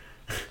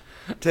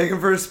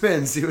a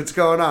spin, see what's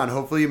going on.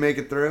 Hopefully you make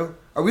it through.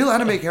 Are we allowed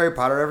to make Harry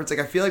Potter reference? Like,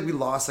 I feel like we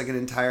lost like an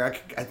entire.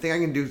 I think I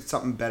can do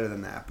something better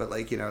than that, but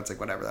like, you know, it's like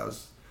whatever.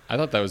 I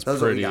thought that was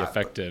pretty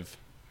effective.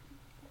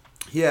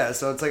 Yeah,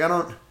 so it's like I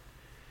don't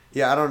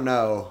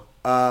know.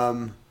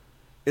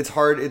 It's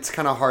hard. It's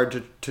kind of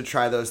hard to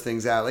try those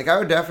things out. Like I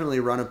would definitely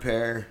run a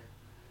pair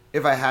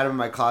if I had them in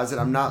my closet.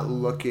 I'm not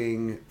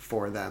looking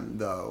for them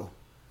though.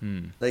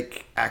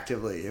 Like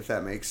actively, if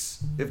that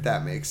makes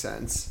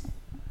sense.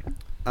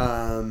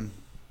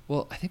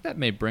 Well, I think that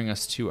may bring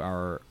us to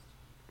our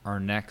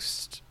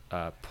next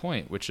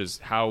point, which is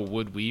how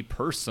would we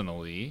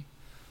personally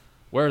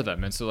wear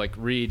them? And so, like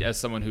Reed, as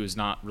someone who's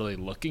not really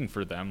looking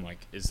for them,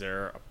 like, do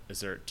you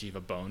have a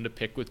bone to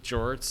pick with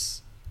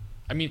jorts?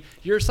 I mean,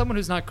 you're someone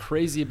who's not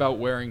crazy about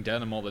wearing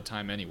denim all the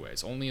time,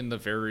 anyways. Only in the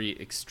very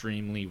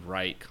extremely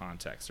right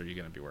context are you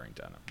going to be wearing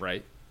denim,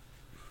 right?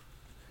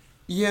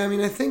 Yeah, I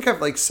mean, I think I've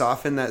like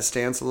softened that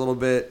stance a little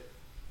bit.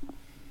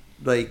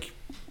 Like,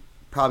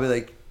 probably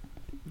like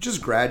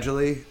just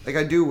gradually. Like,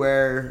 I do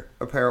wear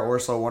a pair of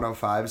Orso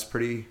 105s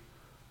pretty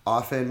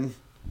often.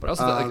 But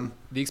also, like,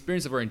 the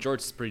experience of wearing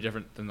jorts is pretty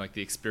different than like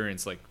the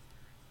experience, like,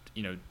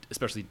 you know,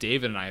 especially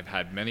David and I have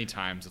had many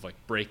times of like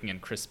breaking in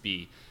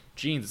crispy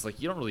jeans. It's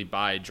like you don't really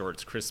buy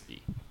jorts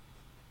crispy,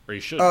 or you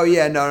should. Oh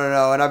yeah,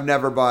 no, and I've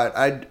never bought.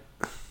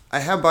 I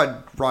have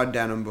bought raw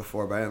denim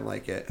before, but I didn't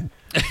like it.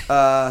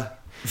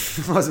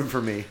 It wasn't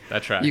for me.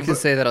 That tracks. You can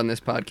say that on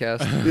this podcast.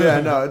 Yeah,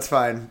 no, it's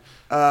fine.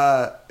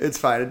 It's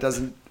fine. It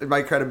doesn't.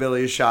 My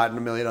credibility is shot in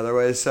a million other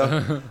ways.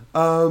 So,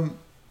 but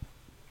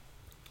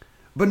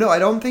no, I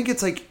don't think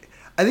it's like.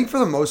 I think for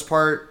the most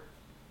part,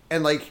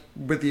 and like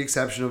with the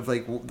exception of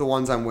like the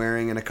ones I'm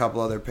wearing and a couple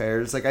other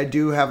pairs, like I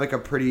do have like a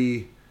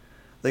pretty,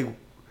 like,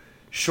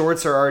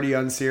 shorts are already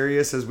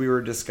unserious as we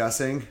were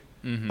discussing,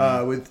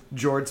 with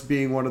jorts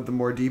being one of the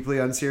more deeply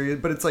unserious.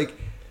 But it's like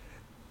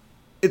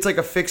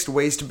a fixed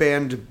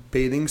waistband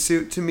bathing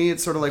suit to me.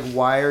 It's sort of like,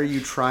 why are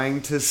you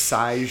trying to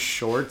size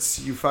shorts?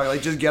 You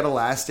like just get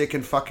elastic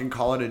and fucking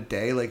call it a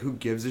day. Like, who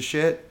gives a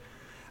shit?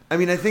 I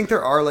mean, I think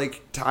there are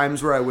like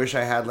times where I wish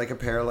I had like a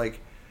pair of like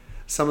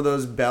some of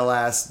those bell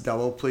ass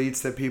double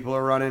pleats that people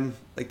are running,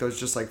 like those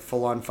just like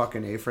full on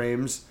fucking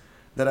A-frames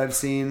that I've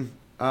seen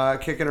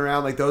kicking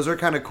around. Like, those are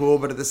kind of cool,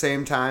 but at the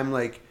same time,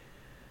 like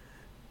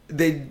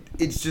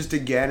it's just,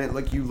 again, it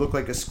like you look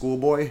like a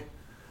schoolboy.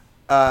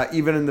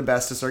 Even in the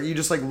best of circles, you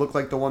just like look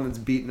like the one that's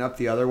beating up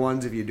the other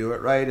ones if you do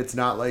it right. It's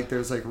not like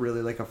there's like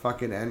really like a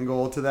fucking end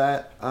goal to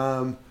that.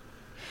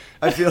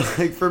 I feel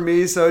like for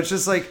me, so it's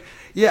just like,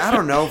 yeah, I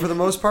don't know. For the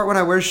most part, when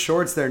I wear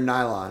shorts, they're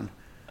nylon.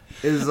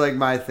 Is like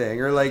my thing,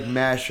 or like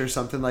mesh or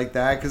something like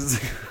that. Because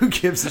it's like, who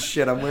gives a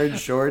shit? I'm wearing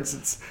shorts.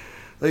 It's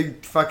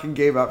like fucking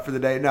gave up for the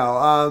day.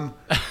 No,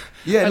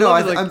 yeah, no.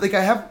 I'm like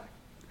I have.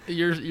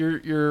 Your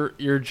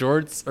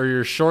jorts or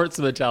your shorts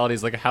mentality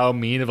is like, how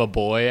mean of a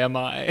boy am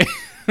I?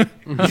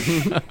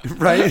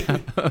 Right?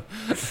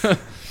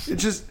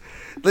 It's just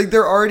like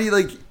they're already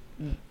like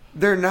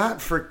they're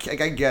not for like,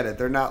 I get it.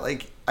 They're not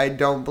like, I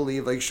don't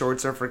believe like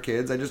shorts are for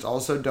kids. I just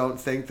also don't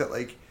think that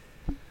like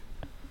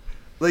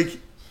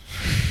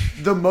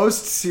the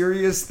most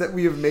serious that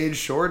we have made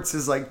shorts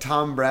is like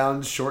Tom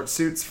Brown's short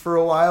suits for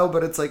a while,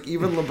 but it's like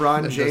even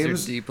LeBron James.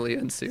 Those are deeply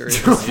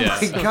unserious. Oh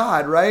my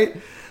God, right?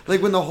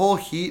 Like when the whole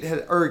Heat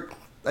had, or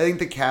I think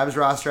the Cavs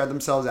roster had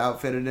themselves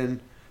outfitted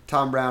in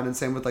Tom Brown, and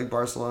same with like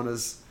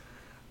Barcelona's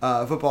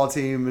football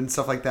team and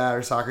stuff like that,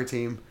 or soccer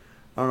team.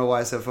 I don't know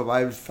why I said football.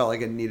 I felt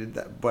like it needed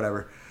that,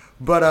 whatever.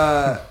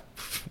 But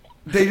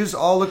they just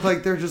all look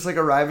like they're just like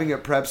arriving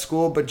at prep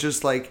school, but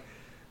just like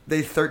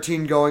they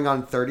 13 going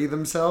on 30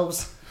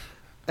 themselves.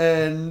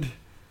 And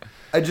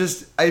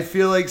I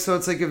feel like, so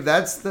it's like, if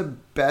that's the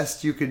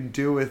best you could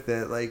do with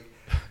it, like,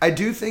 I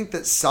do think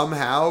that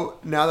somehow,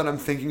 now that I'm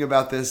thinking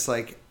about this,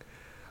 like,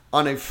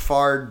 on a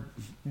far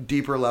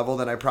deeper level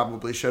than I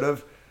probably should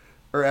have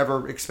or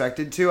ever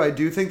expected to, I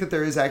do think that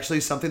there is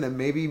actually something that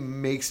maybe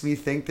makes me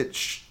think that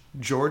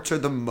jorts are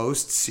the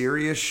most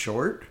serious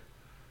short.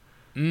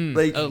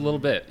 Like a little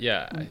bit,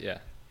 yeah.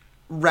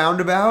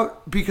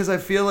 Roundabout, because I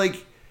feel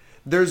like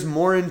there's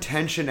more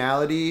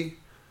intentionality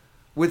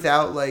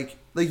without like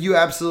you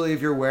absolutely,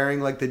 if you're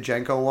wearing like the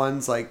Jenko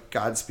ones, like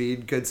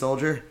Godspeed, good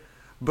soldier,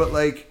 but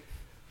like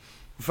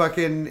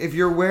fucking if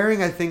you're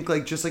wearing, I think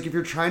like just like if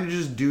you're trying to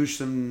just do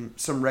some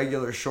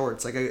regular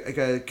shorts, like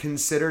a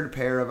considered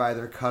pair of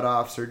either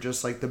cutoffs or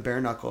just like the bare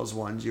knuckles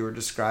ones you were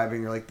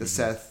describing, or like the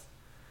Seth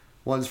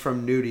ones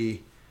from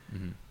Nudie,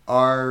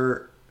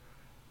 are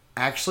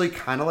actually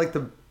kind of like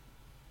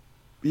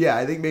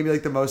I think maybe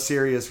like the most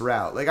serious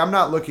route. Like, I'm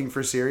not looking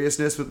for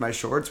seriousness with my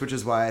shorts, which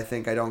is why I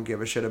think I don't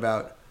give a shit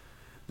about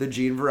the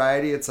jean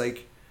variety. It's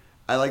like,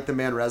 I like the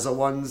Manresa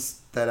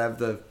ones that have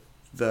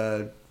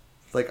the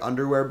like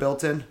underwear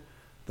built in.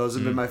 Those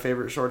have been my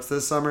favorite shorts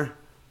this summer.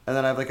 And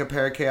then I have like a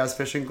pair of Chaos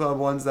Fishing Club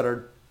ones that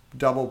are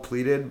double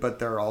pleated, but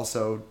they're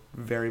also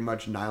very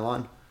much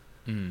nylon.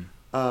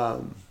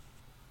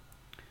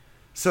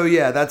 So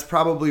yeah, that's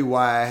probably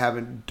why I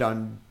haven't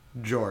done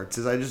jorts,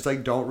 is I just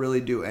like don't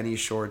really do any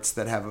shorts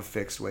that have a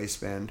fixed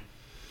waistband.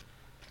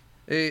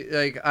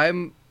 Like,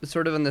 I'm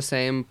sort of in the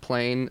same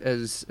plane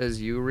as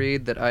you,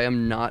 Reed, that I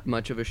am not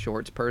much of a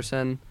shorts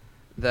person.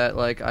 That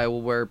like I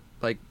will wear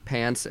like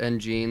pants and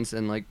jeans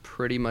in like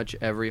pretty much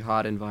every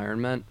hot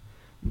environment.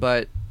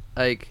 But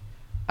like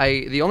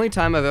the only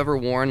time I've ever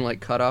worn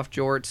like cutoff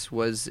jorts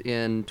was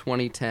in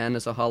 2010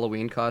 as a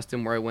Halloween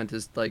costume, where I went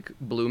as like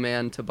Blue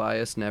Man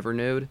Tobias Never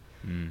Nude.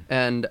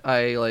 And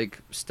I like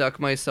stuck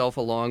myself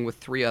along with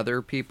 3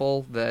 other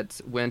people that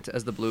went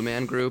as the Blue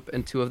Man group,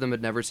 and 2 of them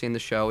had never seen the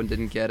show and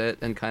didn't get it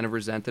and kind of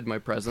resented my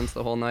presence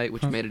the whole night,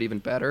 which made it even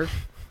better.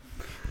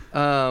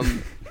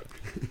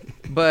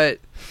 But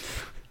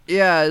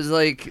yeah, it's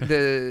like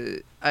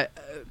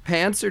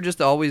pants are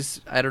just always,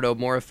 I don't know,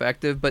 more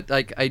effective, but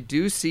like I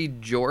do see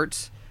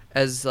jorts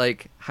as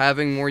like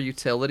having more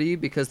utility,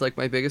 because like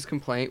my biggest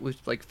complaint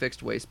with like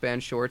fixed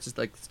waistband shorts is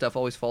like stuff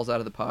always falls out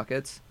of the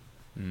pockets.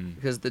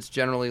 because that's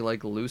generally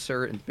like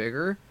looser and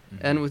bigger.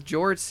 And with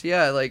jorts,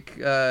 yeah, like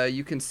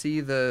you can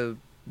see that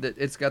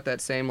it's got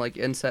that same like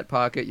inset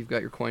pocket. You've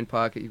got your coin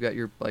pocket. You've got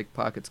your like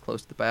pockets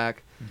close to the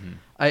back.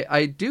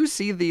 I do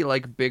see the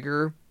like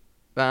bigger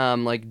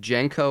like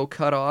Jenko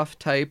cutoff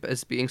type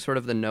as being sort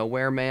of the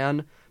nowhere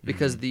man,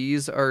 because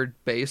these are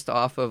based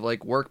off of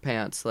like work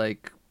pants,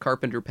 like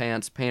carpenter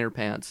pants, painter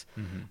pants.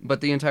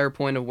 But the entire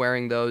point of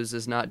wearing those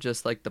is not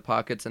just like the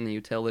pockets and the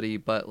utility,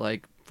 but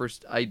like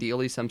first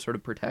ideally some sort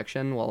of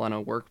protection while on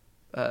a work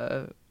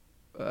a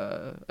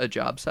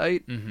job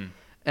site.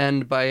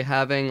 And by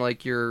having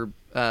like your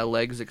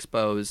legs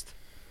exposed,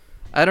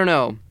 I don't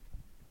know.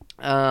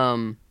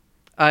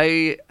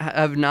 I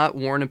have not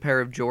worn a pair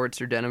of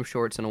jorts or denim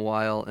shorts in a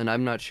while, and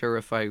I'm not sure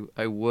if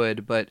I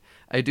would, but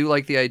I do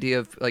like the idea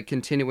of like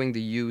continuing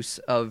the use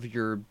of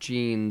your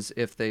jeans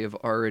if they have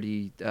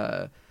already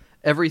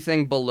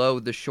everything below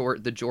the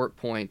jort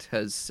point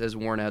has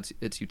worn out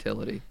its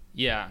utility.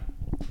 Yeah,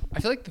 I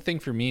feel like the thing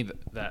for me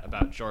that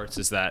about jorts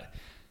is that,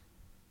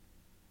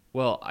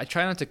 well, I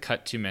try not to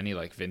cut too many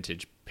like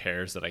vintage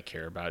pairs that I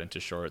care about into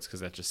shorts because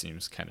that just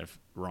seems kind of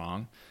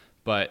wrong,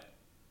 but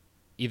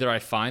either I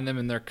find them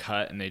in their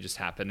cut and they just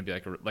happen to be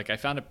like I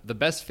found the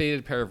best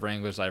faded pair of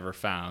Wranglers I ever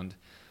found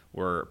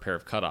were a pair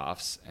of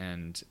cutoffs,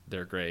 and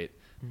they're great.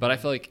 But I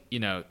feel like,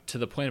 to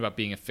the point about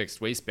being a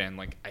fixed waistband,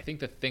 like I think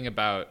the thing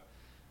about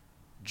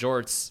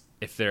jorts,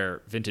 if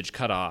they're vintage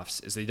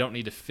cutoffs, is they don't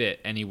need to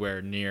fit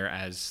anywhere near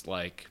as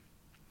like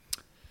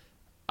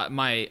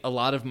a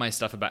lot of my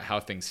stuff about how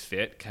things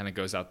fit kind of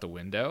goes out the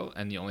window,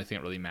 and the only thing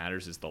that really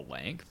matters is the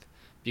length.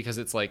 Because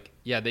it's like,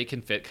 yeah, they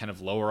can fit kind of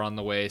lower on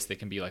the waist. They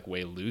can be like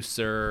way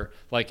looser.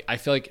 Like, I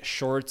feel like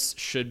shorts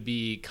should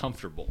be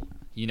comfortable,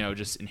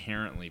 just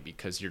inherently,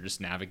 because you're just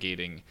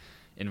navigating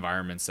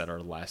environments that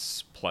are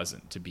less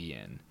pleasant to be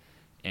in.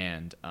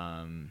 And,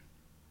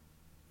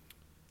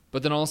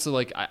 but then also,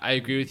 like, I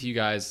agree with you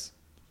guys,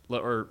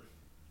 or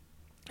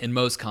in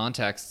most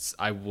contexts,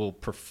 I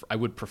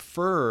would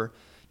prefer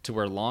to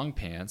wear long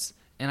pants.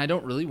 And I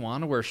don't really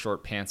want to wear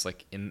short pants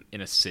like in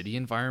a city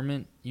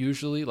environment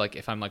usually. Like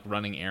if I'm like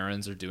running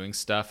errands or doing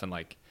stuff, and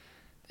like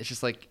it's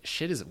just like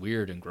shit is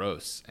weird and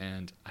gross.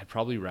 And I'd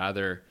probably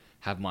rather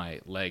have my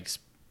legs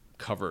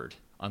covered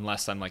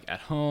unless I'm like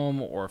at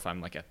home or if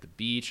I'm like at the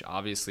beach.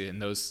 Obviously in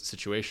those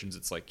situations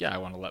it's like, yeah, I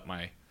want to let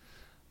my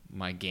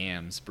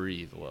gams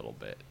breathe a little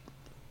bit.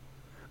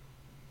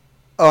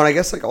 Oh, and I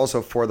guess like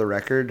also for the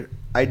record,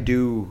 I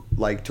do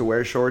like to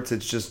wear shorts.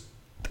 It's just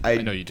I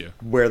know you do.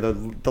 Wear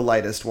the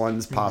lightest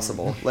ones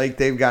possible. Like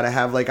they've got to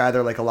have like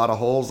either like a lot of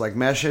holes, like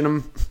mesh in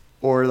them,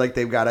 or like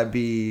they've got to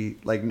be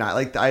like not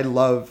like I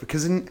love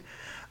because I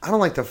don't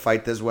like to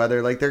fight this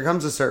weather. Like there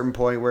comes a certain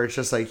point where it's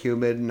just like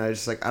humid, and I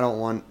just like I don't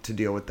want to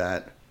deal with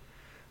that.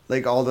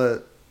 Like all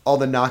the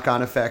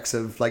knock-on effects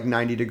of like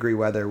 90-degree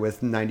weather with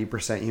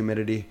 90%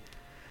 humidity.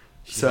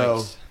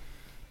 So,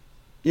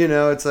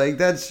 it's like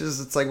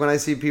it's like when I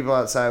see people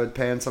outside with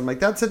pants, I'm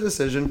like that's a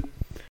decision.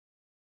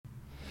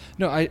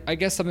 No, I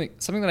guess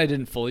something that I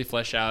didn't fully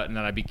flesh out and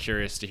that I'd be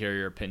curious to hear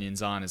your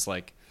opinions on is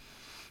like,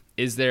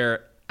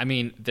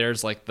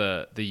 there's like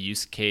the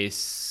use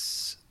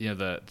case,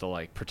 the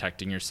like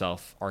protecting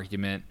yourself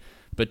argument,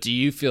 but do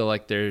you feel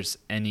like there's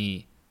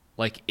any,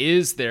 like,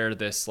 is there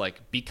this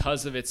like,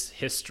 because of its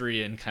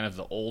history and kind of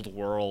the old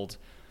world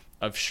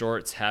of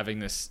shorts having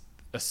this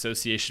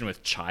association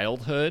with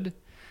childhood,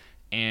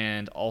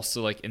 and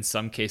also like in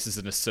some cases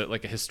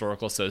like a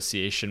historical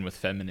association with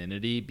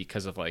femininity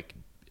because of like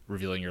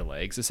revealing your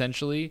legs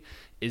essentially,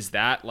 is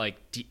that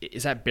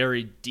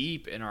buried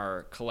deep in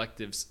our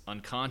collective's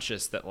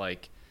unconscious that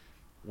like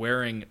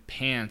wearing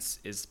pants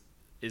is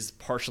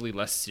partially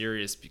less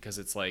serious because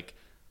it's like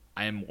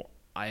I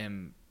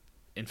am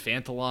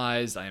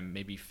infantilized, I am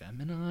maybe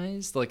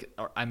feminized, like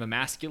I'm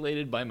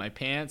emasculated by my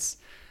pants.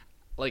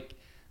 Like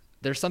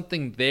there's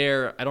something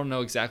there, I don't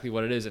know exactly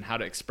what it is and how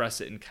to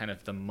express it in kind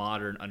of the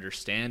modern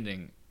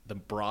understanding, the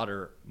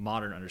broader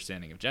modern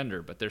understanding of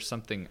gender, but there's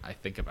something I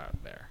think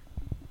about there.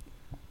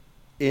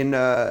 In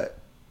I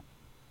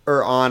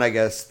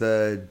guess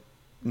the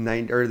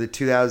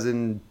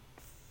 2006-5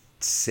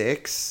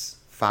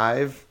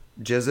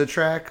 Jizza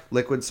track,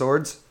 Liquid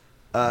Swords,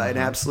 an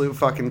absolute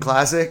fucking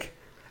classic.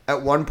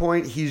 At one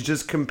point, he's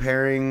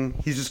talking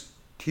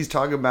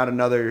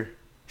about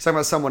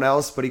someone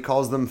else, but he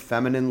calls them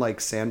feminine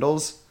like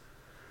sandals.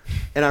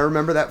 And I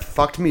remember that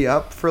fucked me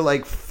up for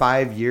like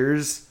 5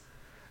 years,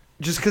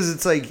 just because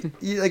it's like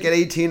at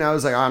 18, I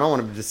was like, oh, I don't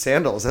want to just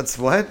sandals. That's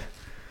what.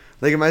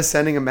 Like, am I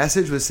sending a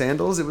message with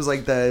sandals? It was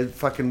like the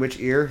fucking which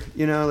ear,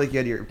 like you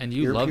had your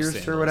ear pierced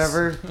sandals. Or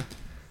whatever.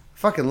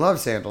 Fucking love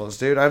sandals,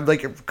 dude. I'm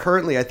like,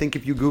 currently, I think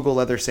if you Google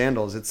leather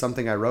sandals, it's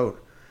something I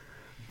wrote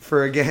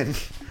for, again,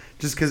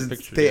 just because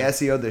they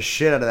SEO'd the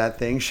shit out of that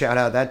thing. Shout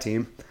out that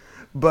team.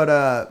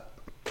 But,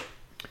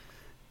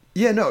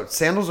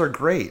 sandals are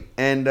great.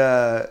 And,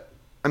 I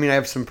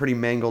have some pretty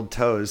mangled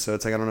toes, so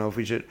it's like, I don't know if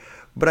we should,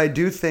 but I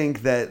do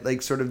think that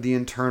like sort of the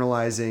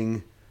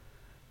internalizing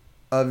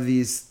of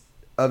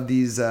of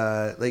these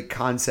like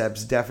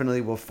concepts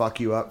definitely will fuck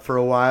you up for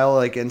a while,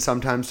 like, and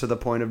sometimes to the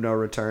point of no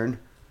return,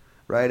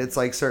 right? It's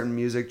like certain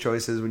music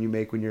choices when you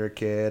make when you're a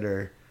kid,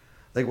 or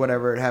like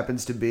whatever it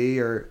happens to be,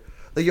 or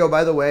like, yo,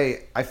 by the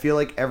way, I feel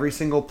like every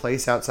single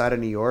place outside of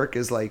New York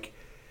is like,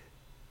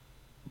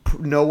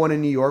 no one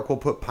in New York will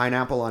put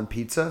pineapple on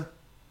pizza.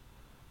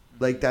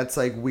 Like, that's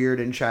like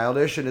weird and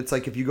childish. And it's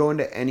like, if you go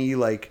into any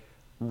like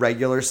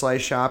regular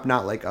slice shop,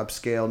 not like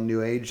upscale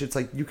new age, it's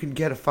like you can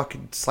get a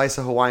fucking slice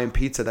of Hawaiian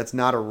pizza. That's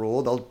not a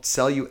rule. They'll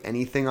sell you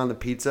anything on the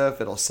pizza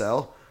if it'll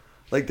sell.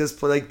 Like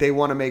this, like they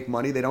want to make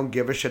money. They don't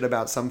give a shit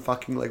about some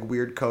fucking like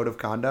weird code of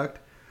conduct.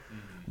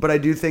 But I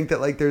do think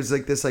that like there's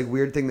like this like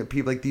weird thing that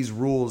people, like these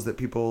rules that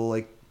people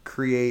like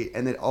create,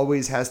 and it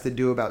always has to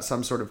do about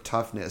some sort of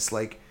toughness.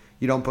 Like,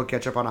 you don't put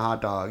ketchup on a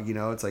hot dog, you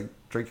know, it's like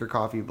drink your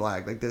coffee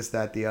black, like this,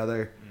 that, the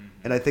other.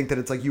 And I think that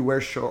it's like you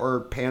wear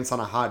short pants on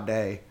a hot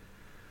day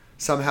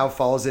somehow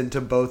falls into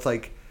both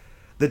like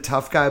the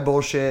tough guy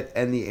bullshit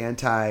and the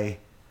anti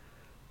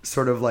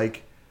sort of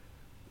like,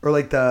 or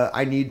like the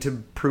I need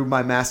to prove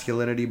my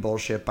masculinity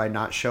bullshit by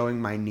not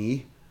showing my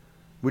knee,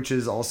 which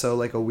is also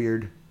like a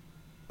weird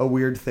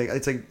thing.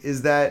 It's like,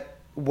 is that,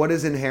 what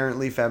is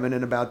inherently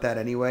feminine about that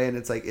anyway? And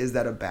it's like, is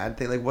that a bad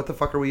thing? Like, what the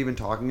fuck are we even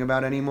talking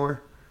about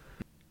anymore?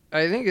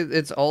 I think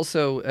it's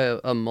also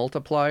a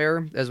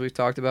multiplier, as we've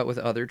talked about with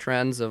other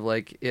trends, of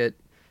like it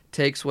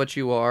takes what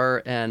you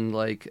are and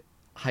like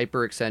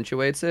hyper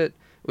accentuates it,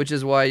 which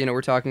is why, you know,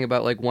 we're talking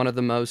about like one of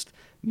the most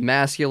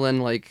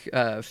masculine like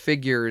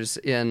figures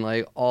in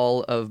like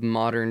all of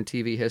modern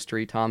TV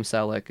history. Tom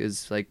Selleck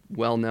is like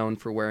well known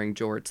for wearing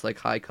jorts, like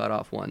high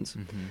cutoff ones.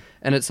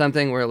 And it's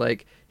something where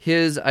like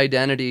his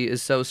identity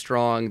is so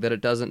strong that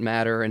it doesn't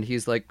matter, and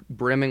he's like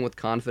brimming with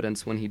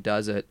confidence when he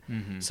does it.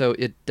 So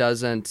it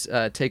doesn't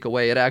take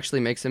away. It actually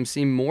makes him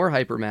seem more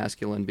hyper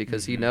masculine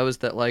because he knows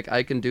that like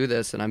I can do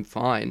this and I'm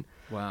fine.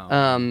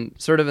 Wow.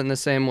 Sort of in the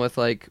same with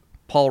like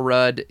Paul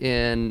Rudd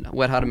in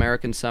Wet Hot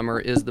American Summer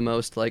is the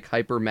most like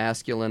hyper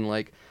masculine,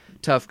 like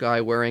tough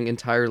guy wearing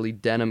entirely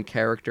denim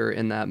character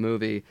in that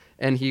movie,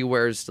 and he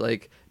wears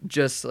like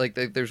just like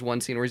there's one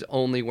scene where he's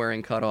only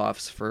wearing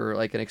cutoffs for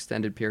like an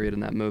extended period in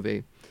that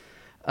movie.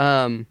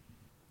 And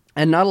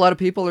not a lot of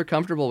people are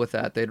comfortable with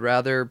that. They'd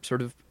rather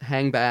sort of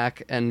hang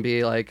back and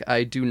be like,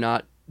 I do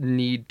not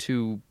need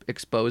to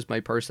expose my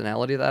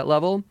personality to that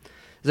level.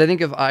 Because I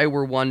think if I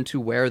were one to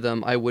wear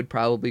them, I would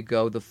probably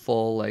go the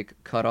full like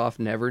cut off,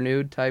 never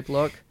nude type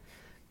look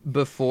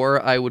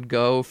before I would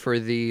go for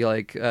the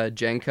like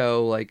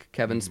Jenko, like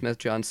Kevin Smith,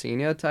 John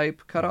Cena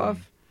type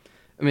cutoff.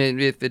 I mean,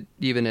 if it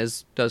even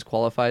does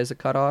qualify as a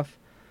cutoff.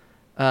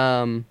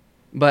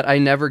 But I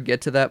never get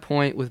to that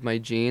point with my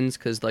jeans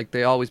because like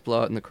they always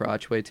blow out in the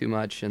crotch way too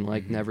much and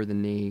like never the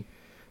knee.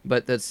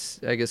 But that's,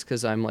 I guess,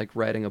 because I'm like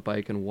riding a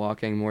bike and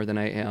walking more than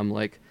I am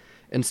like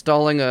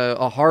installing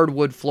a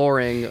hardwood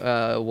flooring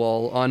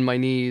while on my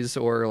knees,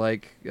 or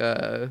like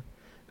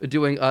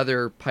doing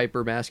other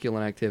hyper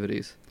masculine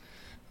activities.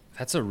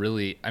 That's a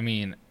really, I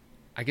mean,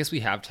 I guess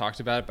we have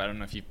talked about it, but I don't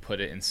know if you put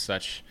it in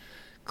such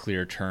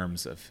clear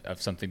terms of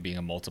something being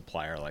a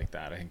multiplier like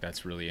that. I think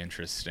that's really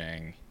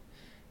interesting.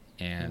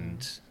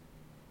 And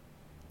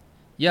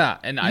yeah,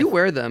 and you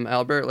wear them,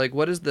 Albert. Like,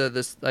 what is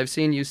this? I've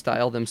seen you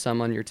style them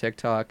some on your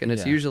TikTok, and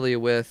it's usually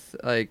with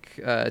like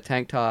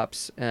tank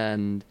tops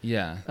and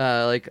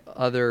like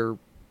other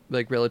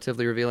like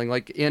relatively revealing.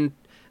 Like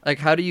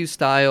how do you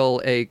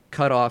style a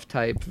cutoff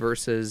type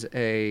versus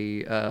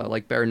a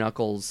like bare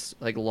knuckles,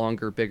 like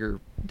longer, bigger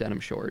denim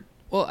short?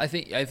 Well, I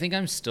think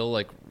I'm still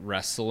like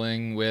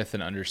wrestling with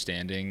and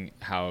understanding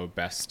how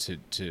best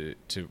to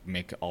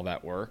make all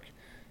that work,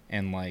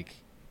 and like.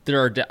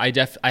 I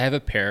have a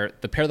pair.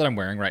 The pair that I'm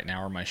wearing right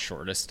now are my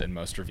shortest and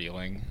most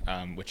revealing,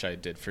 which I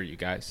did for you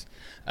guys.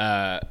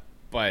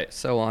 But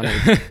so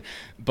honored.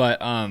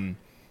 But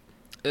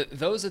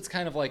those, it's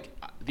kind of like,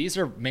 these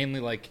are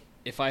mainly like,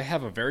 if I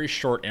have a very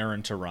short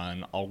errand to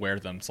run, I'll wear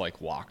them to like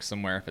walk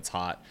somewhere if it's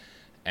hot,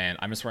 and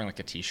I'm just wearing like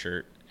a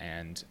t-shirt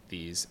and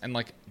these, and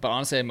like, but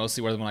honestly I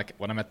mostly wear them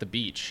when I'm at the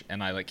beach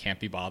and I like can't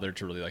be bothered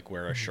to really like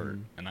wear a shirt,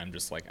 and I'm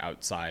just like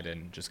outside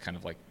and just kind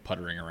of like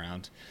puttering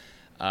around.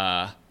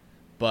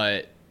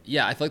 But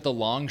yeah, I feel like the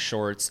long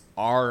shorts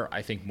are,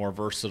 I think, more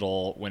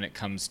versatile when it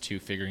comes to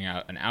figuring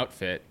out an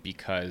outfit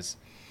because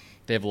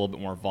they have a little bit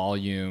more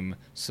volume.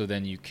 So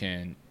then you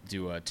can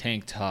do a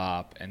tank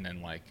top, and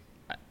then like,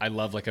 I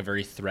love like a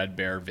very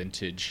threadbare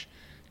vintage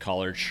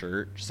collared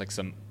shirt, just like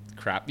some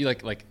crap,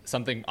 like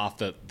something off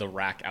the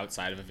rack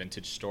outside of a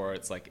vintage store.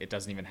 It's like, it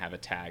doesn't even have a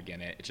tag in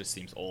it. It just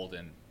seems old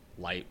and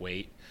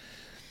lightweight.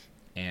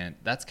 And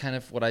that's kind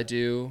of what I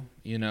do,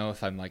 you know,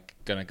 if I'm like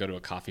going to go to a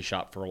coffee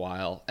shop for a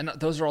while. And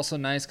those are also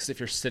nice because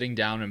if you're sitting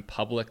down in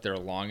public, they're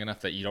long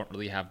enough that you don't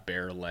really have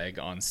bare leg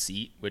on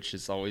seat, which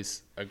is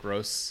always a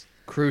gross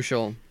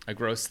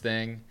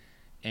thing.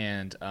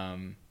 And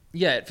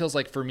yeah, it feels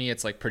like for me,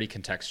 it's like pretty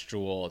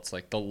contextual. It's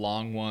like the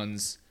long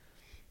ones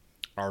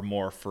are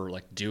more for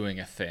like doing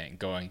a thing,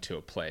 going to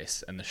a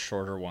place, and the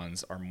shorter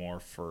ones are more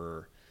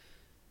for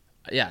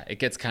yeah, it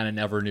gets kind of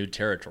never nude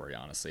territory,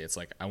 honestly. It's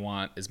like I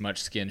want as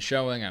much skin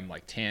showing. I'm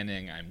like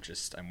tanning. I'm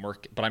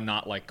working, but I'm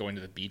not like going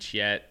to the beach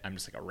yet. I'm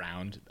just like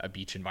around a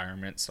beach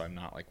environment, so I'm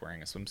not like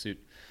wearing a swimsuit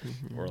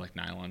or like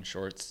nylon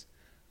shorts.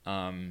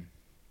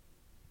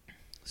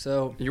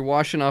 So You're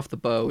washing off the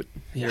boat.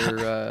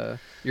 Yeah.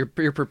 You're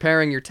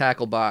preparing your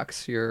tackle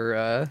box.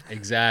 You're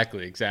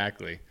exactly.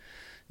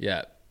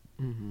 Yeah.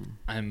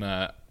 I'm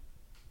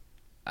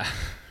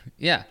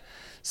yeah.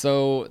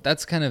 So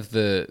that's kind of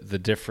the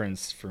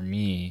difference for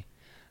me.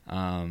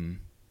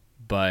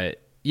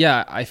 But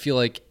yeah, I feel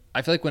like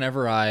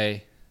whenever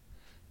I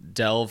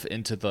delve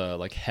into the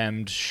like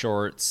hemmed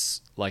shorts,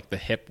 like the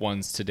hip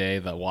ones today,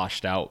 the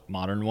washed out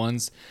modern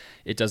ones,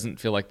 it doesn't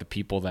feel like the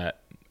people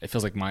that it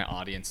feels like my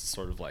audience is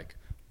sort of like,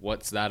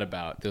 what's that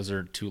about? Those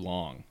are too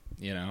long,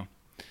 you know?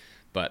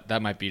 But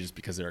that might be just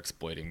because they're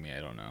exploiting me. I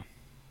don't know.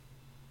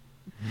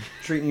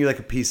 Treating you like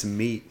a piece of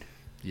meat.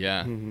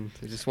 Yeah.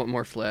 They just want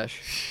more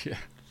flesh. Yeah.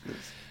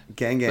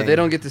 Gang. But they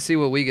don't get to see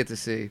what we get to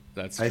see.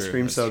 That's true. Ice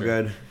cream's so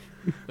true.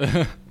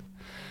 good.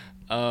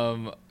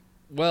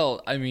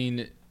 Well, I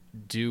mean,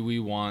 do we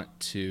want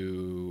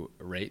to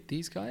rate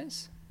these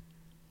guys?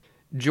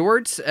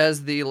 Jorts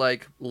as the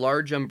like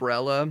large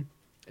umbrella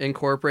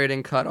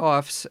incorporating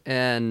cutoffs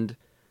and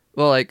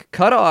well, like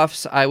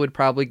cutoffs, I would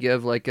probably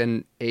give like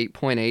an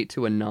 8.8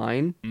 to a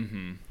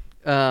 9.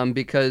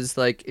 Because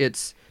like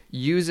it's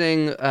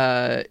using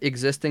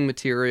existing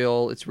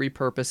material, it's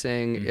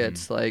repurposing,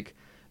 it's like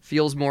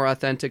feels more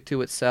authentic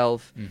to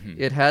itself.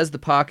 It has the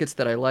pockets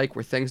that I like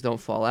where things don't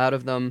fall out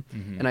of them,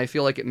 and I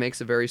feel like it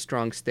makes a very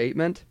strong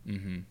statement.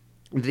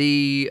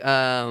 The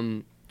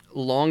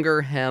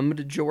longer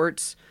hemmed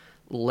jorts,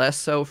 less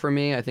so for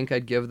me. I think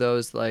I'd give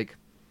those like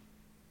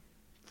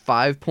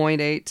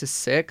 5.8 to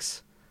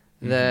 6.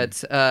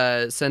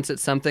 That since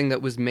it's something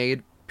that was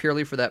made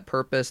purely for that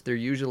purpose, they're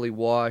usually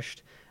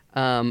washed.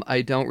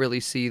 I don't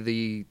really see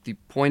the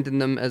point in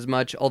them as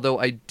much, although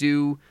I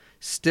do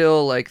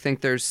still like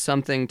think there's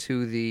something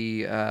to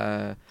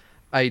the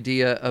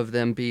idea of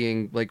them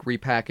being like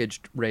repackaged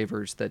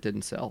ravers that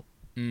didn't sell.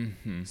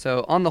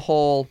 So on the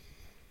whole,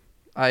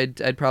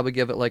 I'd probably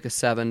give it like a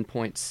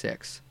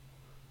 7.6.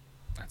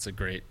 That's a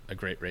great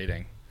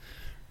rating.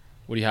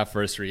 What do you have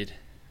for us, Reed?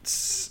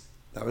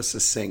 That was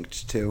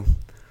succinct too.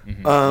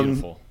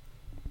 Beautiful.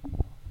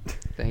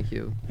 Thank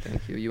you.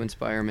 You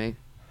inspire me.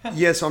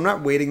 Yeah, so I'm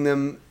not weighting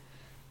them.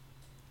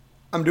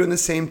 I'm doing the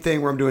same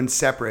thing where I'm doing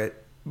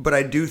separate, but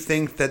I do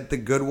think that the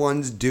good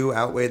ones do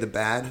outweigh the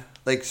bad.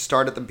 Like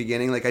start at the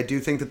beginning. Like I do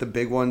think that the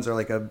big ones are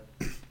like a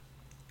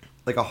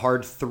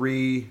hard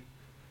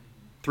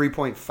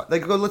 3.5.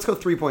 Like let's go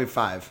 3.5.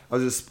 I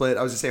was just split.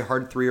 I was just say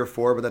hard 3 or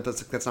 4, but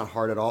that's not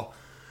hard at all.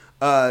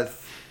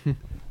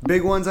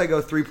 Big ones I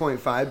go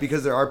 3.5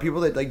 because there are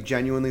people that like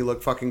genuinely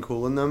look fucking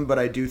cool in them, but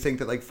I do think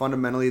that like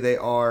fundamentally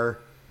they're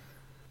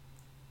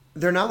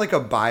not like a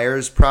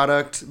buyer's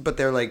product, but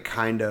they're like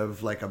kind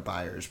of like a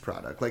buyer's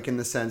product, like in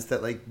the sense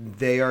that like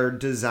they are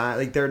designed,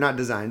 like they're not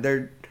designed,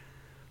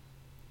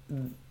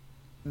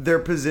 they're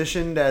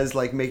positioned as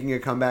like making a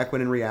comeback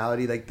when in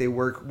reality like they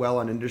work well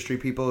on industry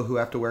people who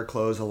have to wear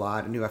clothes a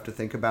lot and who have to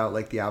think about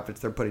like the outfits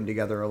they're putting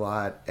together a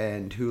lot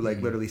and who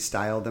like literally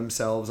style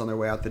themselves on their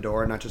way out the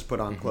door and not just put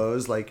on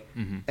clothes like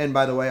and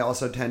by the way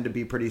also tend to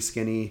be pretty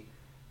skinny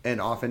and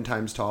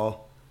oftentimes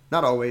tall,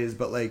 not always,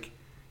 but like,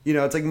 you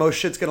know, it's like most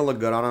shit's gonna look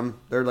good on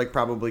them. They're like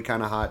probably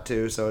kind of hot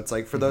too, so it's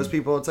like for those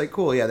people it's like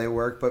cool, yeah, they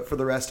work, but for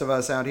the rest of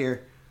us out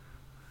here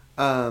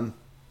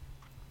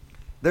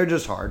they're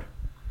just hard.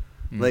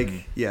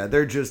 Like, yeah,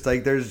 they're just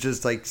like, there's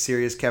just like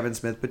serious Kevin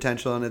Smith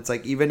potential. And it's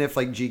like, even if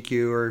like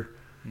GQ or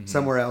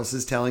somewhere else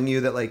is telling you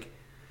that like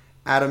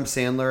Adam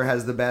Sandler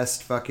has the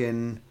best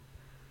fucking,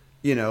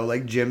 you know,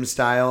 like gym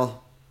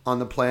style on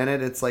the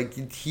planet, it's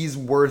like he's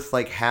worth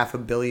like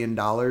 $500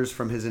 million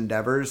from his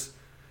endeavors.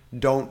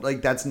 Don't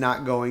like, that's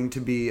not going to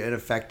be an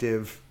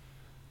effective,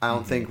 I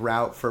don't think,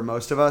 route for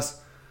most of us.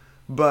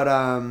 But,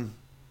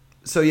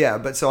 so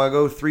yeah, so I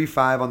go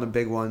 3.5 on the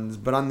big ones,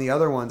 but on the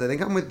other ones, I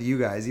think I'm with you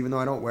guys, even though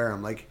I don't wear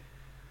them. Like,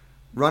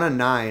 run a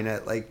 9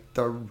 at like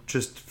the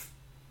just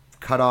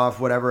cut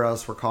off whatever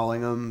else we're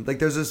calling them. Like,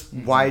 there's this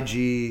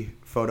YG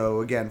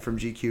photo again from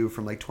GQ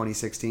from like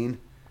 2016,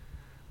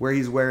 where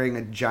he's wearing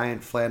a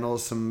giant flannel,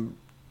 some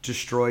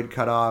destroyed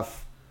cut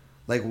off,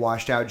 like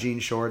washed out jean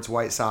shorts,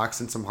 white socks,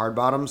 and some hard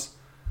bottoms,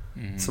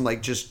 some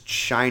like just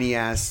shiny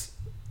ass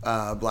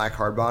black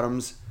hard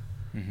bottoms.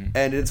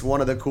 And it's one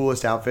of the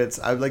coolest outfits.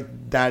 I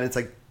like that. It's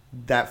like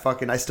that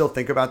fucking, I still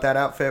think about that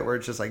outfit where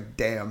it's just like,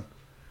 damn,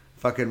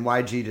 fucking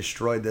YG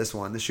destroyed this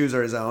one. The shoes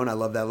are his own. I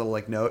love that little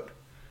like note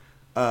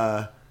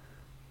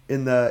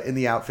in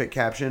the outfit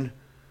caption.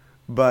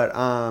 But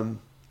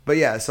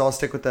yeah, so I'll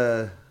stick with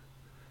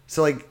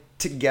so like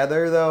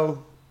together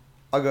though,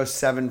 I'll go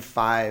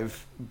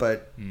 7.5,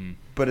 but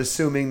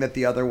assuming that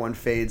the other one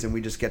fades and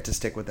we just get to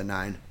stick with the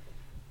 9.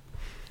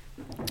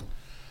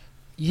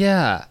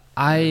 Yeah,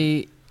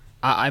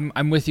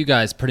 I'm with you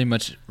guys pretty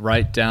much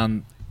right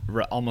down,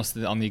 almost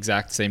on the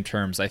exact same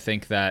terms. I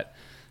think that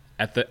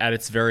at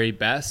its very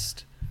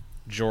best,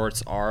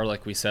 jorts are,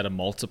 like we said, a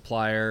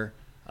multiplier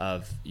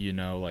of,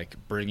 like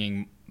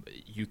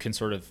you can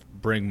sort of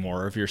bring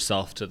more of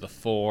yourself to the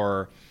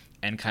fore,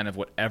 and kind of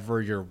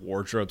whatever your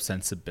wardrobe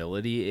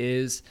sensibility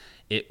is,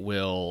 it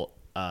will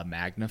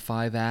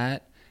magnify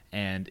that.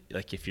 And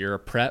like if you're a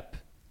prep,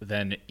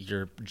 then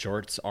your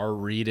jorts are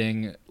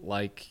reading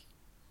like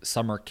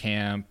summer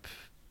camp,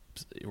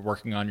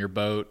 working on your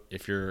boat.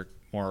 If you're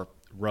more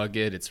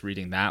rugged, it's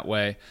reading that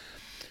way.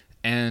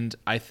 And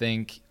I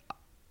think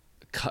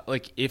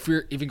like if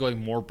you're even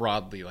going more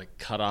broadly, like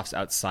cutoffs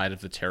outside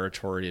of the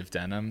territory of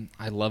denim,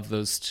 I love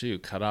those too.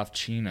 Cutoff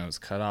chinos,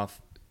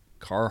 cutoff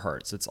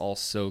Carhartts, it's all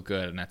so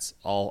good, and that's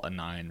all a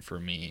 9 for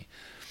me.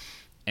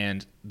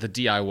 And the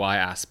DIY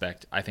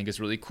aspect I think is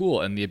really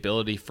cool, and the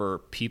ability for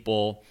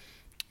people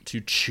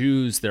to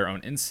choose their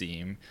own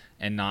inseam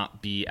and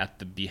not be at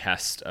the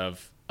behest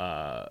of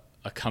a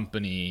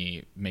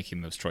company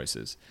making those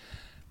choices.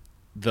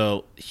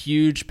 The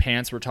huge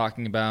pants we're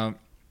talking about,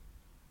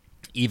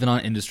 even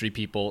on industry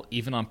people,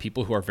 even on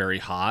people who are very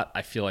hot,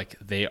 I feel like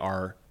they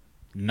are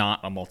not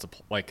a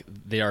multiplier.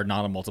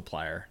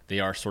 They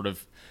are sort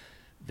of,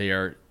 they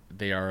are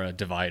a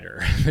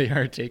divider. They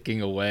are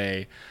taking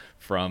away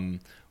from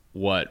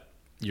what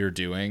you're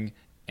doing.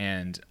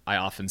 And I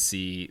often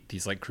see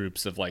these like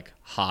groups of like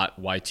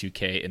hot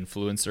Y2K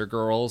influencer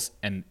girls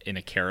and in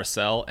a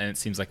carousel, and it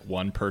seems like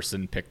one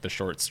person picked the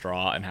short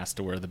straw and has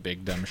to wear the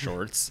big dumb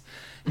shorts,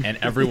 and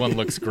everyone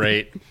looks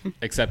great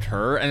except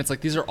her. And it's like,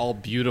 these are all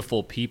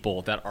beautiful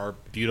people that are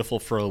beautiful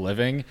for a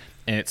living,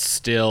 and it's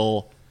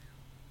still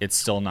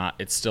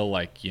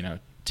like,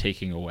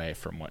 taking away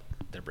from what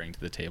they're bringing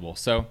to the table.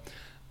 So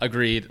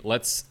agreed.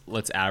 Let's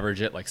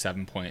average it like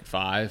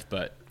 7.5,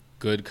 but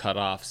good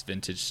cutoffs,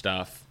 vintage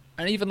stuff.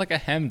 And even like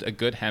a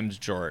good hemmed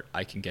jort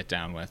I can get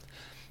down with.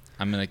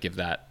 I'm going to give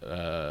that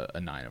a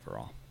 9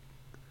 overall.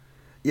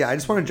 Yeah, I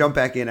just want to jump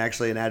back in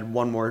actually and add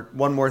one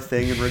more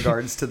thing in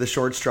regards to the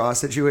short straw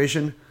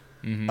situation.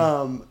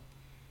 Mm-hmm.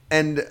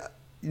 And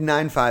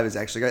 9.5 is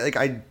actually like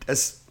a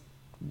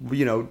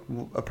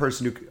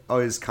person who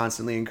always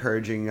constantly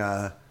encouraging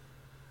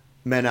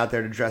men out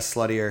there to dress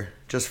sluttier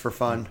just for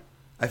fun.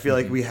 I feel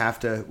like we have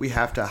to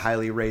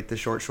highly rate the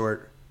short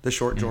jort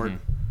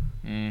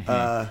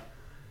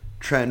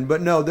trend.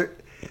 But no,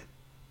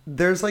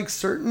 there's like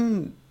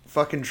certain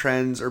fucking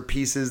trends or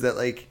pieces that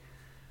like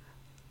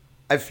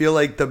I feel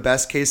like the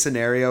best case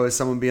scenario is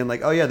someone being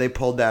like, oh yeah, they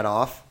pulled that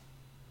off.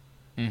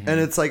 Mm-hmm. And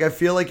it's like, I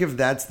feel like if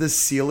that's the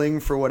ceiling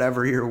for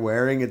whatever you're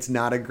wearing, it's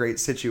not a great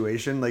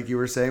situation. Like you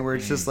were saying, where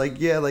it's just like,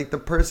 yeah, like the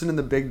person in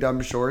the big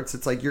dumb shorts,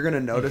 it's like, you're going to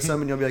notice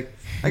them and you'll be like,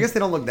 I guess they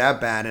don't look that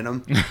bad in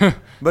them.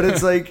 But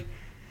it's like,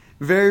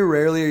 very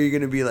rarely are you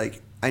going to be like,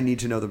 I need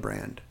to know the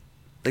brand.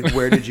 Like,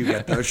 where did you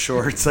get those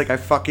shorts? Like, I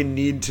fucking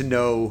need to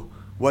know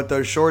what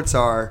those shorts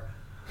are.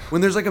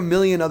 When there's like a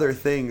million other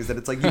things that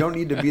it's like, you don't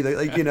need to be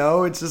like,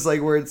 it's just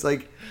like where it's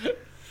like,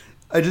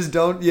 I just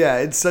don't,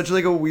 it's such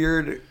like a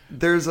weird,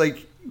 there's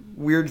like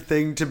weird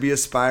thing to be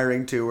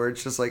aspiring to where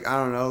it's just like, I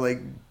don't know, like,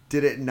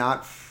 did it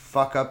not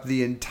fuck up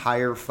the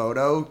entire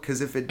photo?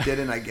 Because if it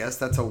didn't, I guess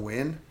that's a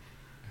win.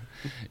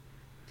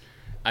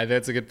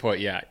 That's a good point.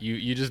 Yeah.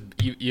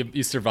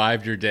 You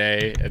survived your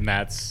day, and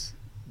that's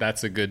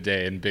a good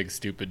day in big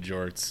stupid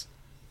jorts.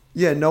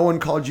 Yeah. No one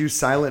called you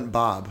Silent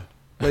Bob.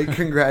 Like,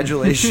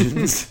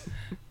 congratulations.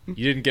 You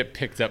didn't get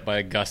picked up by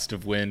a gust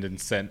of wind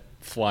and sent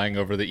flying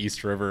over the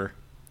East River.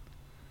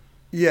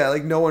 Yeah,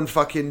 like no one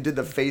fucking did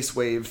the face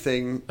wave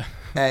thing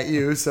at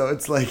you, so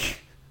it's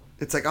like,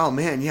 oh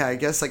man, yeah, I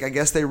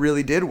guess they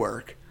really did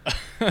work.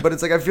 But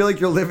it's like, I feel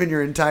like you're living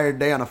your entire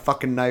day on a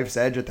fucking knife's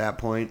edge at that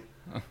point.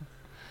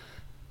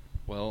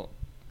 Well,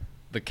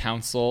 the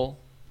council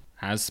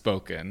has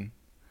spoken.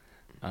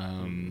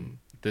 Strong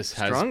agreement this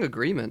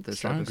episode.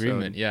 Strong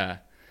agreement, yeah.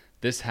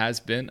 This has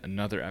been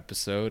another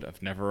episode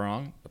of Never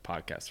Wrong, the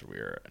podcast where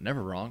we are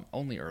never wrong,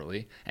 only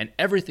early, and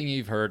everything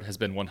you've heard has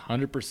been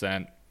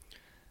 100%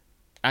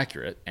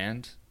 accurate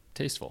and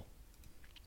tasteful.